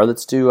couple more.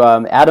 Let's do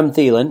Adam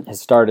Thielen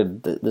has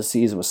started the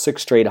season with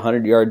 6 straight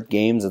 100-yard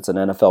games. It's an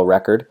NFL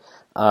record.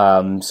 So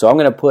I'm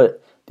going to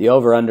put the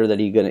over/under that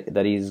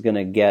he's going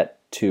to get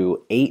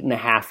to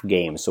 8.5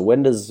 games. So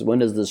when does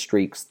the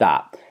streak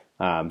stop?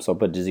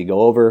 But does he go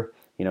over?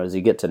 Does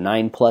he get to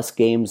 9+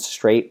 games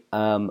straight,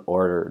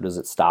 or does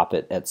it stop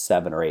at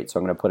 7 or 8? So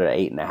I'm going to put it at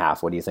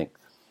 8.5. What do you think?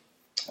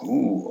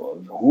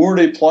 Ooh, who are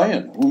they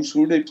playing?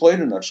 Who they play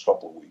the next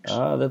couple of weeks?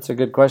 That's a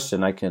good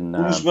question. I can.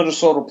 Who does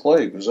Minnesota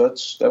play?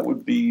 Because that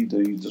would be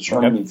the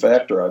determining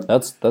factor.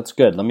 That's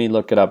good. Let me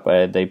look it up.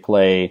 They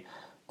play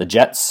the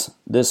Jets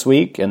this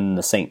week and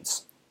the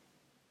Saints.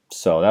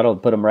 So that'll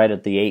put them right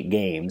at the 8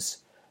 games.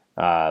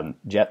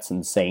 Jets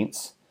and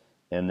Saints.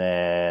 And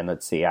then,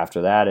 let's see,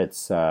 after that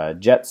it's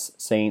Jets,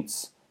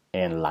 Saints,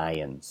 and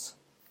Lions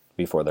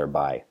before their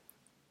bye.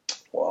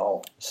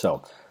 Wow.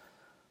 So,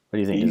 what do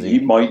you think? He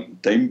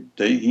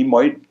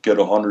might get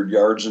 100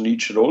 yards in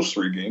each of those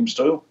 3 games,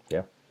 too.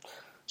 Yeah.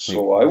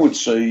 So I would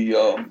say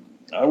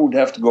I would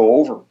have to go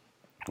over.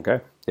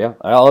 Okay. Yeah,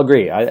 I'll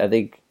agree. I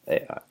think...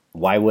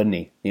 why wouldn't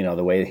he?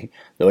 The way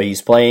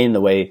he's playing,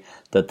 the way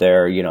that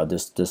they're,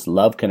 this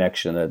love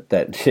connection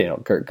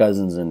that Kirk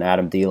Cousins and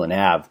Adam Thielen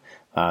have,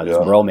 this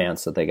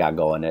romance that they got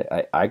going.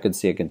 I could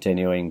see it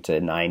continuing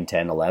to 9,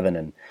 10,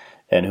 11,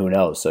 and who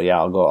knows? So yeah,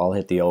 I'll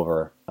hit the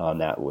over on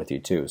that with you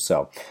too.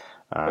 So,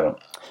 all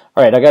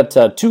right, I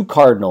got 2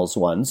 Cardinals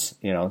ones.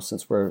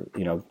 Since we're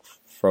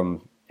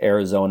from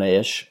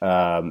Arizona-ish,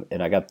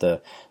 and I got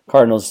the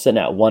Cardinals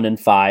sitting at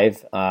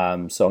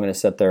 1-5. So I'm going to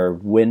set their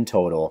win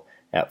total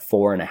at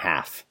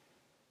 4.5.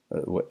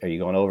 Are you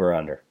going over or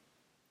under?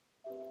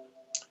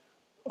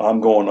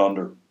 I'm going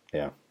under.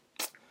 Yeah,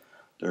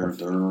 they're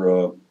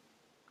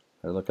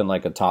looking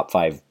like a top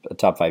five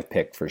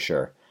pick for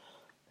sure.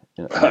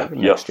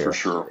 Yes, for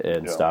sure,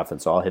 and stuff.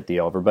 And so I'll hit the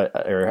over,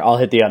 or I'll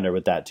hit the under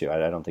with that too.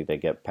 I don't think they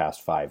get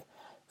past five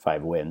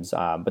wins.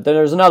 But then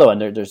there's another one.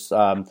 There's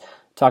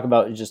talk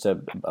about just a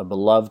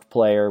beloved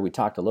player. We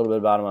talked a little bit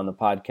about him on the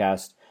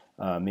podcast.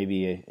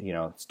 Maybe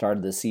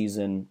started the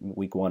season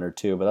week 1 or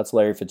 2, but that's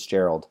Larry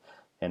Fitzgerald,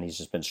 and he's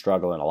just been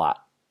struggling a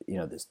lot,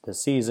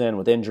 this season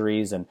with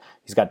injuries, and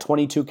he's got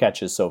 22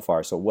 catches so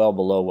far, so well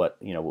below what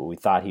we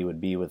thought he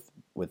would be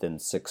within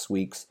 6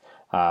 weeks.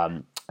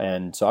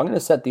 And so I'm going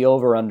to set the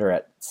over under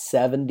at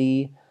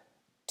 70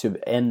 to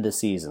end the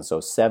season,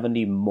 so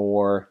 70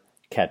 more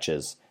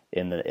catches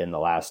in the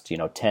last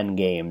 10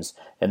 games,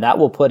 and that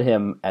will put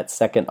him at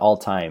second all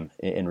time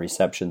in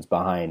receptions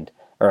behind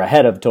or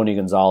ahead of Tony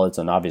Gonzalez,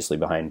 and obviously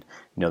behind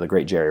the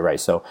great Jerry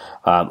Rice. So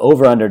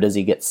over under, does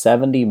he get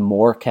 70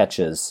 more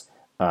catches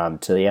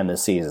to the end of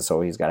the season?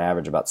 So he's got to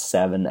average about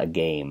 7 a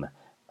game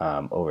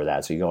over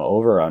that. So you go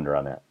over or under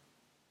on that?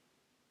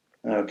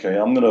 Okay,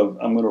 I'm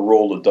gonna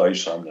roll the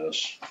dice on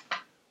this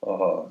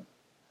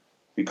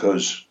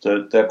because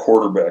that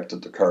quarterback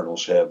that the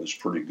Cardinals have is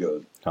pretty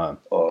good.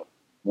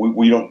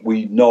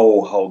 We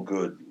know how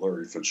good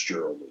Larry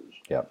Fitzgerald is.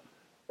 Yep.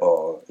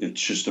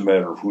 It's just a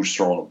matter of who's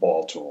throwing the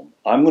ball to him.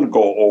 I'm going to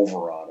go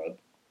over on it,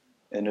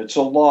 and it's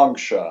a long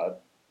shot,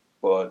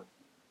 but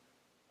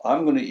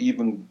I'm going to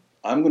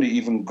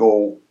even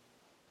go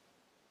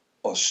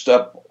a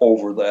step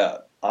over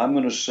that. I'm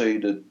going to say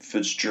that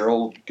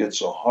Fitzgerald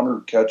gets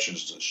 100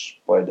 catches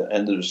by the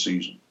end of the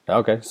season.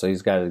 Okay, so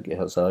he's got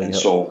to.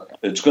 So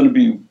it's going to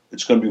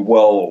be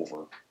well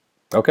over.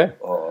 Okay.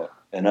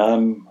 And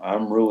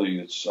I'm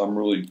really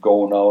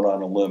going out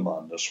on a limb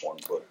on this one,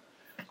 but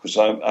because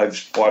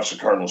I've watched the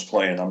Cardinals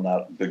play, and I'm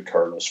not a big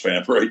Cardinals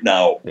fan right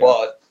now,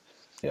 but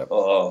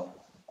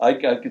I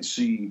could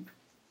see.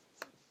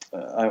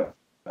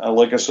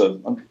 Like I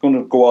said, I'm going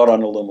to go out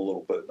on a limb a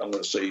little bit. I'm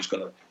going to say he's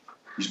going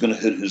to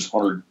hit his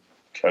 100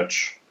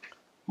 catch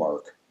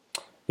mark.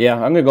 Yeah,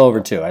 I'm going to go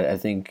over too. I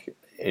think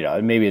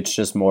maybe it's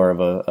just more of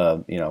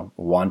a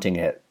wanting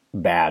it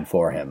bad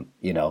for him,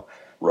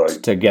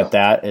 right, to get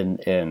that,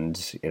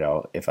 and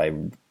if I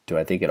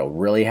think it'll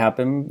really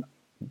happen?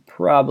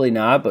 Probably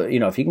not, but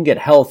if he can get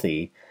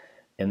healthy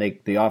and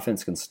the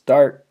offense can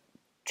start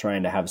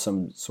trying to have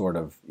some sort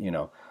of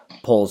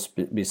pulse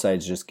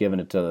besides just giving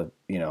it to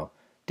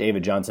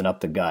David Johnson up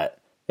the gut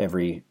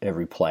every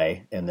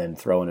play and then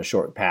throwing a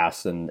short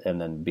pass and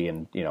then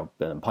being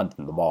then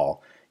punting the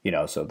ball,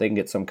 so they can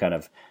get some kind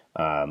of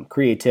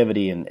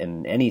creativity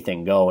and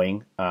anything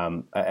going.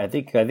 I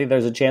think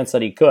there's a chance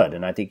that he could,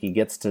 and I think he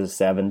gets to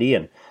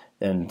 70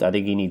 and I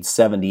think he needs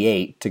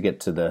 78 to get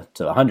to the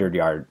 100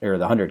 yard or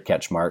the 100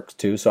 catch mark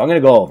too. So I'm going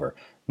to go over.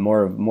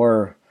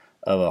 More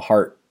of a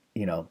heart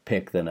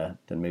pick than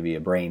maybe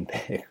a brain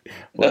pick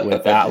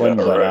with that one.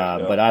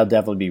 But I'll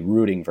definitely be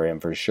rooting for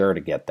him for sure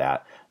to get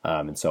that.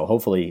 And so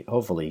hopefully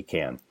he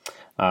can.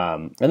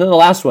 And then the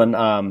last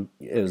one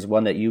is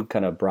one that you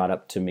kind of brought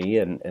up to me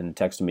and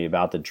texted me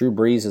about. That Drew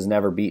Brees has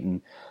never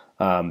beaten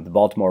the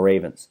Baltimore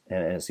Ravens,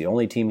 and it's the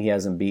only team he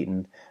hasn't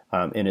beaten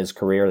in his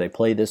career. They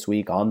play this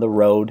week on the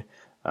road,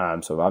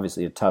 so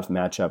obviously a tough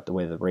matchup the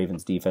way the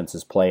Ravens defense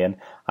is playing.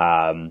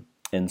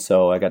 And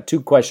so I got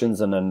 2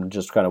 questions, and then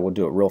just kind of we'll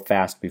do it real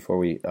fast before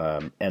we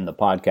end the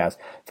podcast.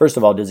 First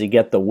of all, does he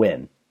get the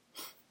win?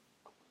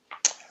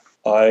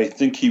 I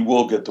think he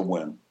will get the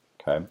win.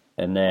 Okay,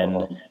 and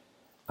then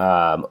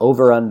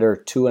over under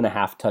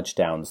 2.5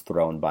 touchdowns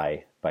thrown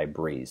by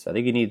Brees. I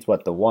think he needs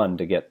the 1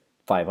 to get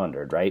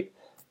 500, right?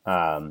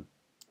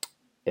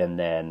 And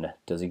then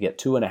does he get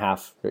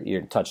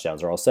 2.5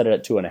 touchdowns? Or I'll set it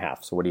at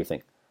 2.5. So what do you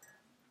think?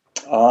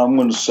 I'm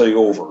going to say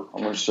over.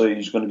 I'm going to say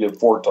he's going to get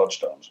 4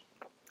 touchdowns.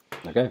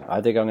 Okay, I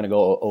think I'm going to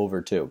go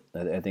over too.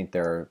 I think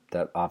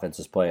that offense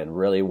is playing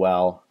really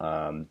well.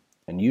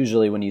 And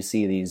usually when you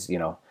see these,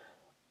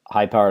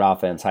 high-powered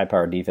offense,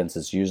 high-powered defense,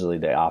 it's usually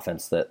the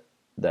offense that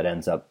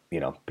ends up,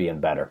 being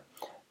better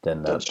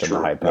than the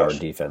high-powered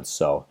defense.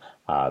 So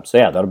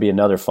yeah, that'll be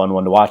another fun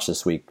one to watch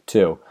this week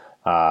too.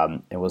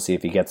 And we'll see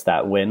if he gets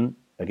that win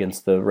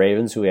against the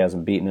Ravens, who he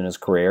hasn't beaten in his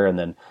career, and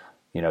then,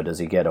 does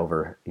he get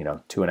over,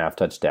 2.5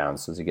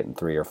 touchdowns? Does he get in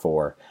 3 or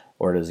 4?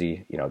 Or does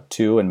he,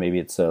 2, and maybe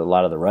it's a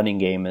lot of the running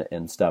game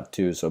and stuff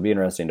too. So it'll be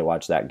interesting to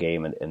watch that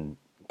game and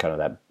kind of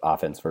that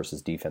offense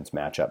versus defense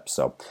matchup.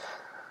 So, all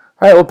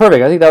right, well,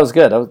 perfect. I think that was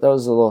good. That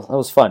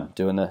was fun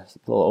doing a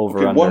little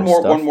over-under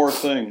stuff. One more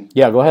thing.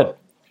 Yeah, go ahead.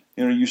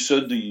 You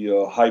said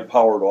the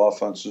high-powered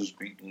offenses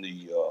beating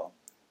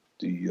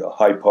the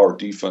high-powered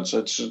defense.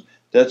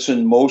 That's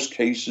in most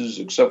cases,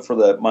 except for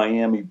that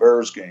Miami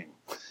Bears game.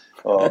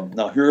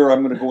 Now here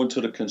I'm going to go into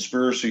the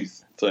conspiracy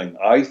thing.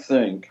 I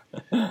think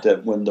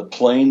that when the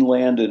plane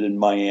landed in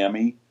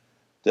Miami,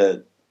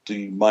 that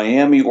the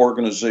Miami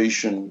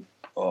organization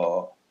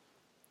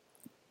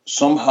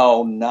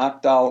somehow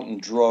knocked out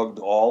and drugged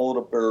all of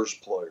the Bears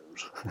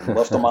players,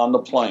 left them on the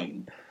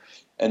plane,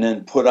 and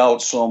then put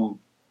out some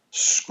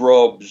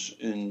scrubs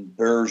in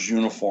Bears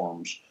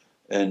uniforms,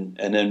 and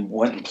then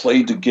went and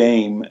played the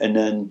game, and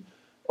then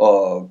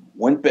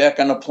went back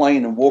on the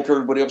plane and woke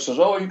everybody up and says,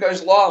 "Oh, you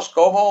guys lost,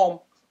 go home."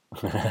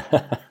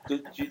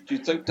 do you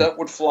think that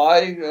would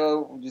fly?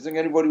 Do you think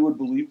anybody would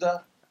believe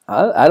that?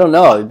 I don't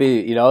know. It'd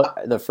be,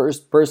 the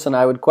first person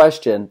I would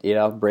question,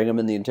 bring him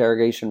in the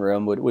interrogation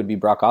room would be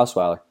Brock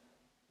Osweiler.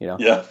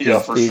 Yeah,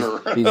 for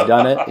sure. He's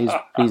done it.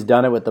 He's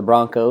done it with the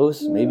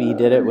Broncos. Maybe he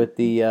did it with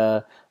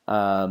the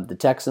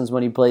Texans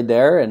when he played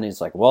there, and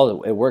he's like,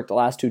 well, it worked the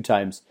last 2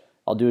 times.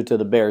 I'll do it to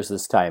the Bears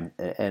this time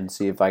and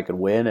see if I could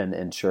win.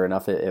 And sure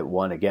enough, it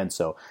won again.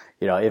 So,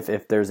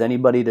 if there's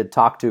anybody to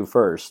talk to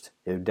first,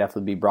 it would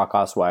definitely be Brock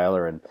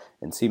Osweiler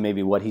and see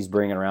maybe what he's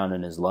bringing around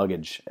in his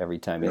luggage every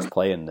time he's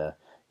playing the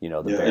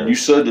Bears. And you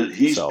said that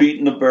he's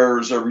beaten the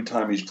Bears every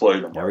time he's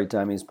played them. Every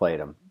time he's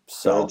played them.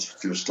 So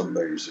that's just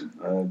amazing.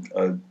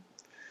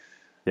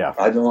 Yeah.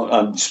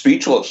 I'm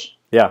speechless.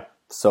 Yeah.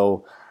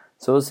 So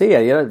we'll see.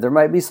 There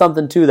might be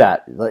something to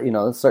that.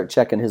 Let's start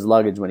checking his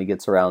luggage when he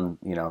gets around,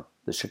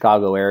 the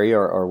Chicago area,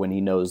 or when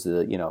he knows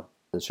the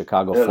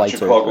Chicago flights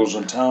Chicago's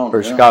in town,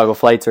 or Chicago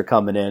flights are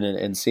coming in,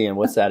 and seeing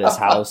what's at his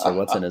house or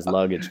what's in his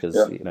luggage,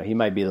 because he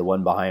might be the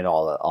one behind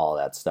all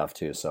that stuff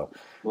too. So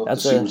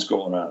that's see what's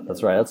going on.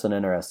 That's right. That's an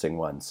interesting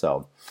one.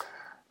 So.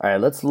 All right,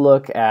 let's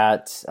look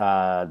at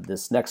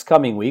this next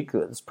coming week.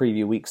 Let's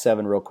preview Week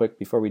 7 real quick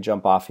before we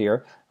jump off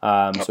here.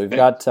 So we've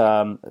got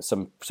some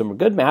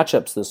good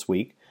matchups this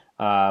week.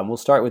 We'll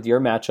start with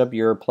your matchup.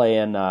 You're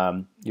playing.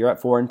 You're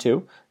at 4-2,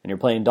 and you're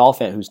playing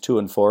Dolphin, who's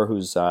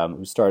 2-4,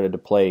 who started to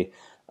play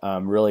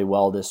really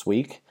well this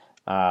week.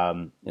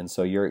 And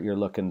so you're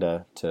looking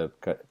to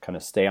kind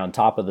of stay on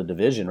top of the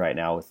division right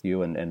now with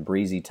you and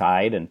Breezy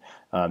tied, and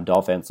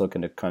Dolphin's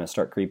looking to kind of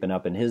start creeping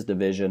up in his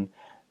division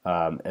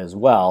as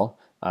well.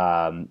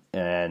 And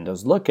I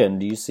was looking,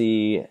 I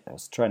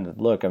was trying to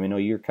look, I know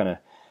you're kind of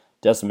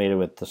decimated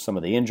with some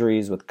of the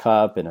injuries with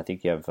Cup, and I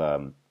think you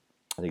have,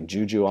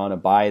 Juju on a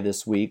bye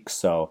this week.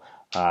 So,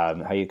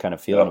 how are you kind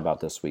of feeling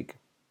about this week?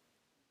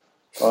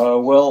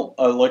 Well,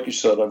 like you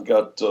said, I've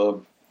got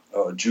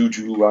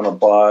Juju on a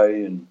bye,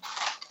 and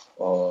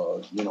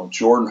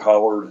Jordan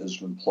Howard has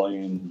been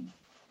playing,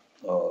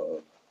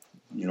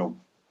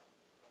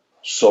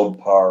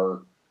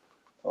 subpar.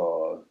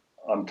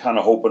 I'm kind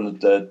of hoping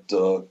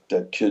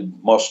that kid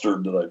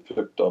Mustard that I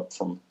picked up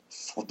from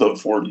the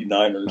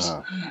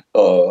 49ers,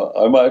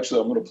 I'm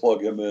going to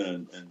plug him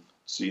in and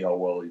see how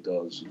well he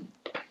does.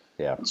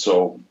 And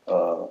so,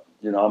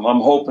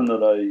 I'm hoping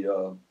that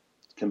I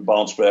can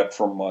bounce back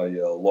from my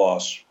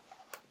loss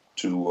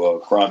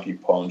to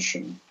Cronky Punch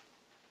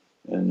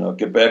and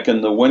get back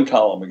in the win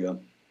column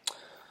again.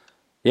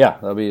 Yeah,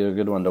 that'll be a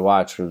good one to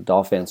watch. The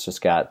Dolphins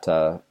just got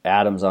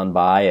Adams on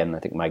bye, and I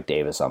think Mike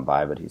Davis on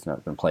bye, but he's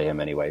not going to play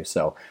him anyway.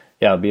 So,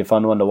 yeah, it'll be a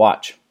fun one to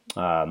watch.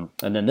 And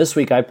then this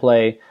week I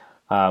play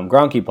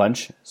Gronky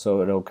Punch,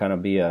 so it'll kind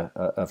of be a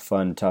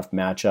fun, tough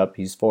matchup.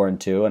 He's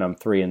 4-2, and I'm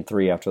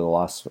 3-3 after the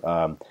loss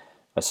I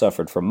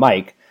suffered from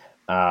Mike.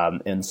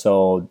 And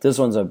so this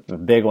one's a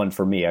big one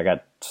for me. I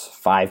got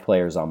 5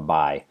 players on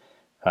bye.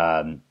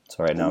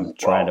 So right now I'm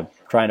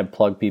trying to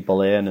plug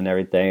people in and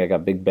everything. I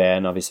got Big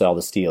Ben, obviously all the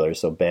Steelers,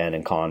 so Ben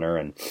and Connor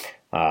and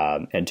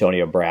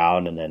Antonio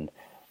Brown, and then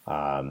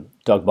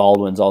Doug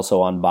Baldwin's also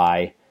on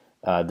bye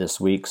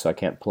this week, so I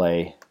can't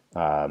play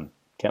him.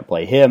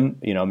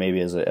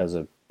 Maybe as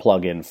a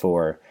plug-in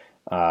for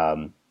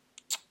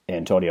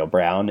Antonio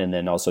Brown, and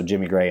then also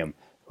Jimmy Graham,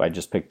 who I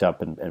just picked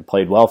up and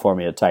played well for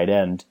me at tight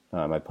end.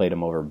 I played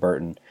him over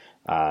Burton,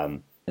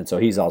 and so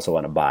he's also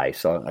on a bye,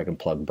 so I can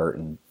plug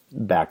Burton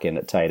back in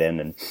at tight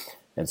end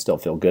and still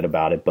feel good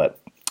about it. But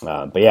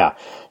yeah,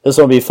 this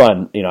will be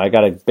fun. I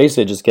got to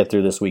basically just get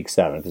through this Week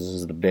 7 because this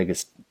is the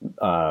biggest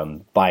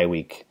bye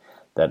week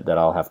that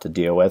I'll have to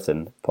deal with.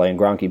 And playing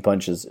Gronky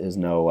Punch is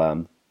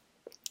no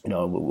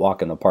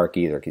walk in the park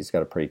either. He's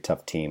got a pretty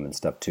tough team and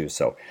stuff too.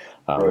 So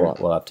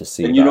we'll have to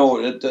see. And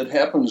that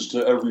happens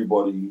to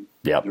everybody.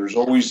 Yep. There's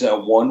always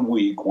that one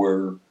week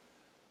where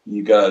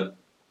you got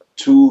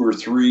 2 or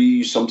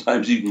 3,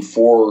 sometimes even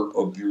 4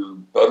 of your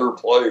better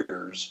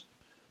players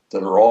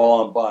that are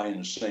all on bye in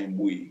the same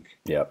week.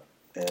 Yep.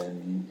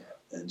 And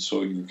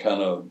so you're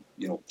kind of,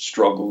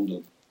 struggling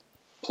to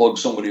plug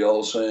somebody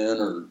else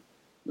in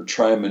or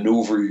try and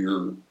maneuver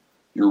your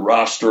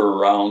roster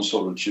around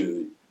so that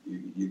you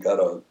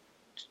gotta,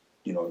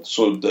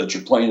 so that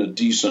you're playing a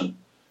decent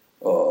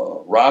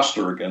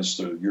roster against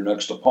your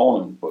next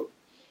opponent. But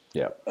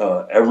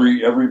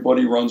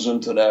everybody runs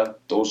into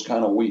those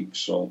kind of weeks.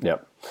 So yeah,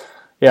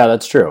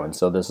 that's true. And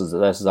so this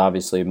is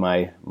obviously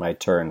my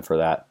turn for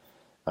that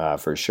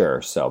for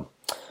sure. So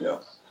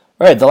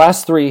all right, the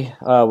last 3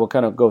 we'll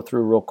kind of go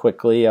through real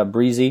quickly.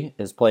 Breezy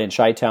is playing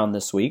Chi-Town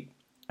this week.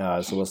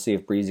 So we'll see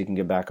if Breezy can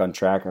get back on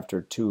track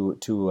after two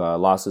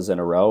losses in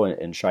a row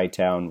in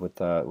Chi-Town with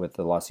the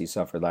loss he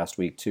suffered last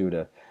week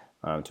to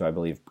I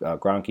believe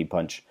Gronky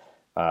Punch,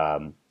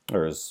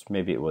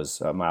 maybe it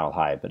was Mile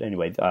High. But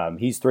anyway,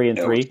 he's 3-3.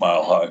 It was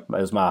Mile High. It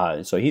was Mile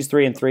High. So he's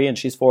 3-3 and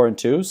she's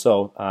 4-2.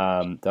 So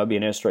that'll be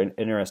an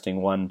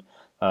interesting one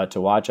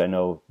to watch. I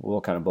know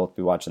we'll kind of both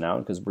be watching that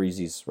one because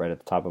Breezy's right at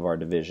the top of our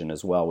division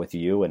as well with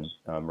you, and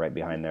right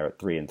behind there at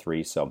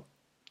 3-3. So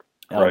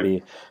that'll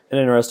be an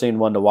interesting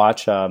one to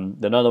watch.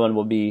 Another one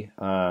will be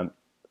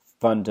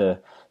fun to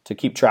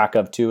keep track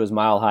of too is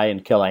Mile High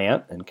and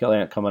Killant. And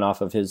Killant coming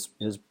off of his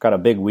kind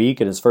of big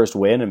week and his first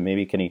win, and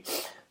maybe can he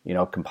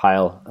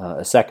compile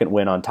a second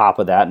win on top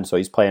of that. And so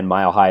he's playing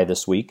Mile High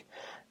this week,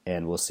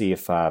 and we'll see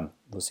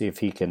if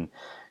he can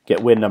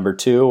get win number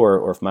 2,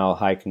 or if Mile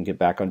High can get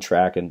back on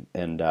track and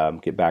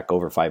get back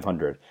over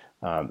 500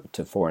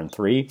 to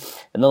 4-3.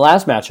 And the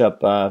last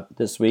matchup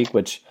this week,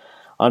 which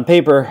on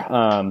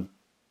paper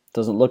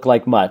doesn't look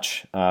like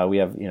much. We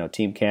have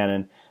Team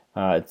Cannon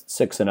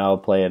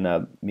 6-0 playing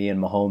me and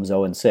Mahomes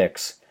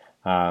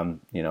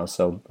 0-6.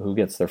 So who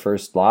gets their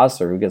first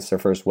loss or who gets their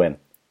first win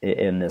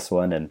in this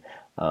one? And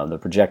the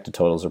projected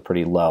totals are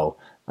pretty low.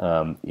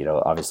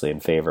 Obviously in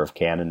favor of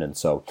Cannon, and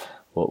so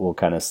we'll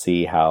kind of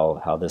see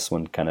how this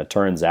one kind of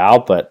turns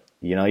out. But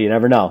you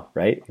never know,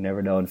 right? You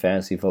never know in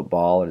fantasy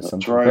football, or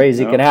something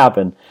crazy can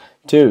happen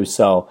too.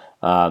 So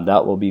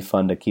that will be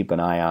fun to keep an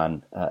eye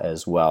on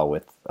as well.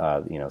 With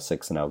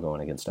 6-0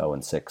 going against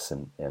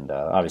 0-6, and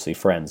obviously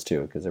friends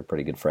too, because they're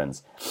pretty good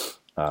friends.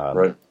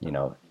 Right.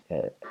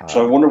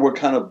 So I wonder what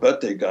kind of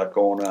bet they got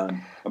going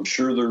on. I'm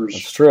sure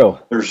that's true.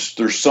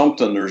 There's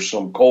something. There's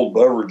some cold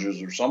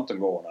beverages or something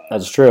going on.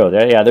 That's true.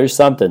 There's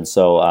something.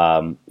 So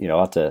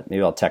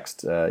I'll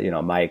text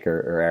Mike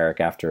or Eric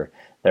after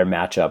their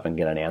matchup and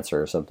get an answer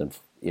or something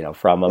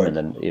from them, right.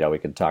 And then we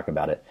can talk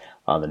about it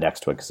on the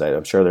next one, because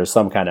I'm sure there's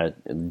some kind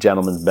of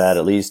gentleman's bet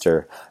at least,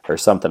 or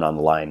something on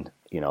the line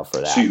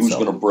for that. See who's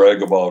going to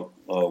brag about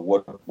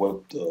what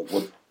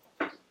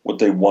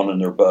they won in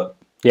their bet.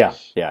 Yeah,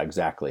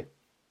 exactly.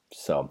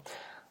 So,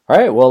 all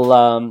right. Well,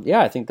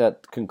 I think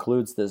that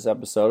concludes this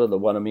episode of the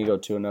One Amigo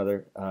to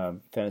Another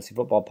Fantasy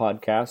Football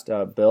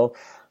Podcast. Bill,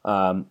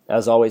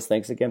 as always,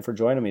 thanks again for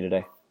joining me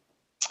today.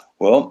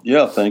 Well,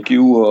 yeah, thank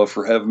you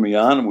for having me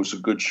on. It was a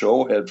good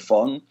show. Had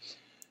fun.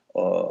 I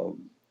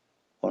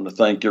want to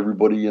thank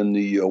everybody in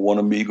the One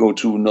Amigo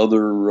to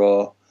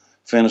Another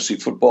Fantasy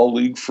Football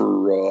League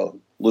for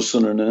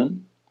listening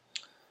in.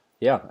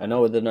 Yeah, I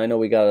know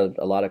we got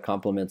a lot of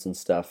compliments and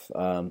stuff.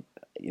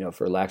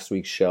 For last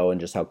week's show, and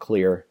just how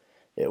clear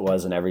it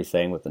was and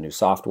everything with the new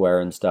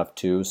software and stuff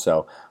too.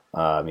 So,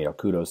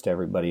 kudos to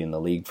everybody in the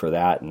league for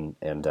that. And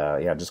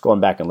just going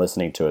back and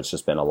listening to it's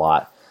just been a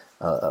lot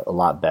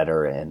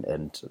better and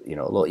a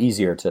little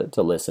easier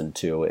to listen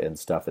to and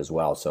stuff as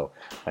well. So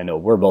I know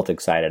we're both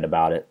excited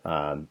about it.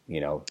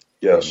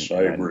 Yes,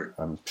 I agree.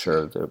 I'm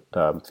sure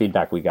the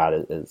feedback we got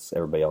is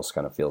everybody else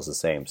kind of feels the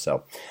same.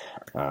 So,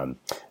 all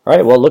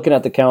right. Well, looking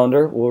at the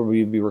calendar, we'll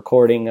be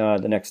recording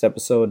the next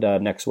episode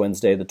next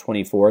Wednesday, the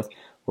 24th.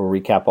 We'll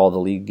recap all the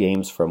league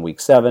games from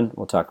Week 7.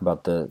 We'll talk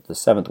about the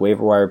 7th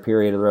waiver wire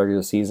period of the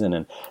regular season,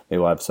 and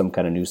maybe we'll have some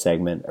kind of new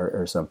segment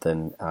or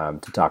something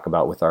to talk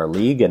about with our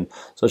league. And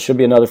so it should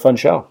be another fun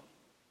show.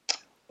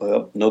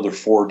 Well, another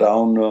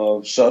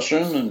 4-down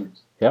session,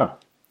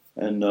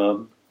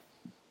 and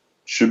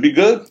should be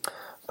good.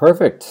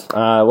 Perfect.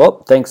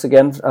 Well, thanks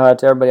again to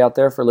everybody out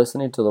there for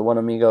listening to the One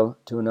Amigo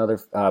to Another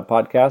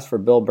podcast. For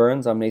Bill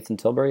Burns, I'm Nathan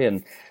Tilbury,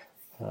 and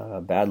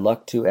bad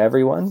luck to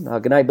everyone.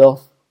 Good night,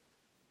 Bill.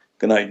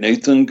 Good night,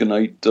 Nathan. Good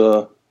night,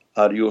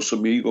 Adios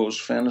Amigos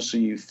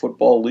Fantasy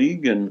Football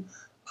League, and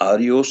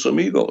Adios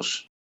Amigos.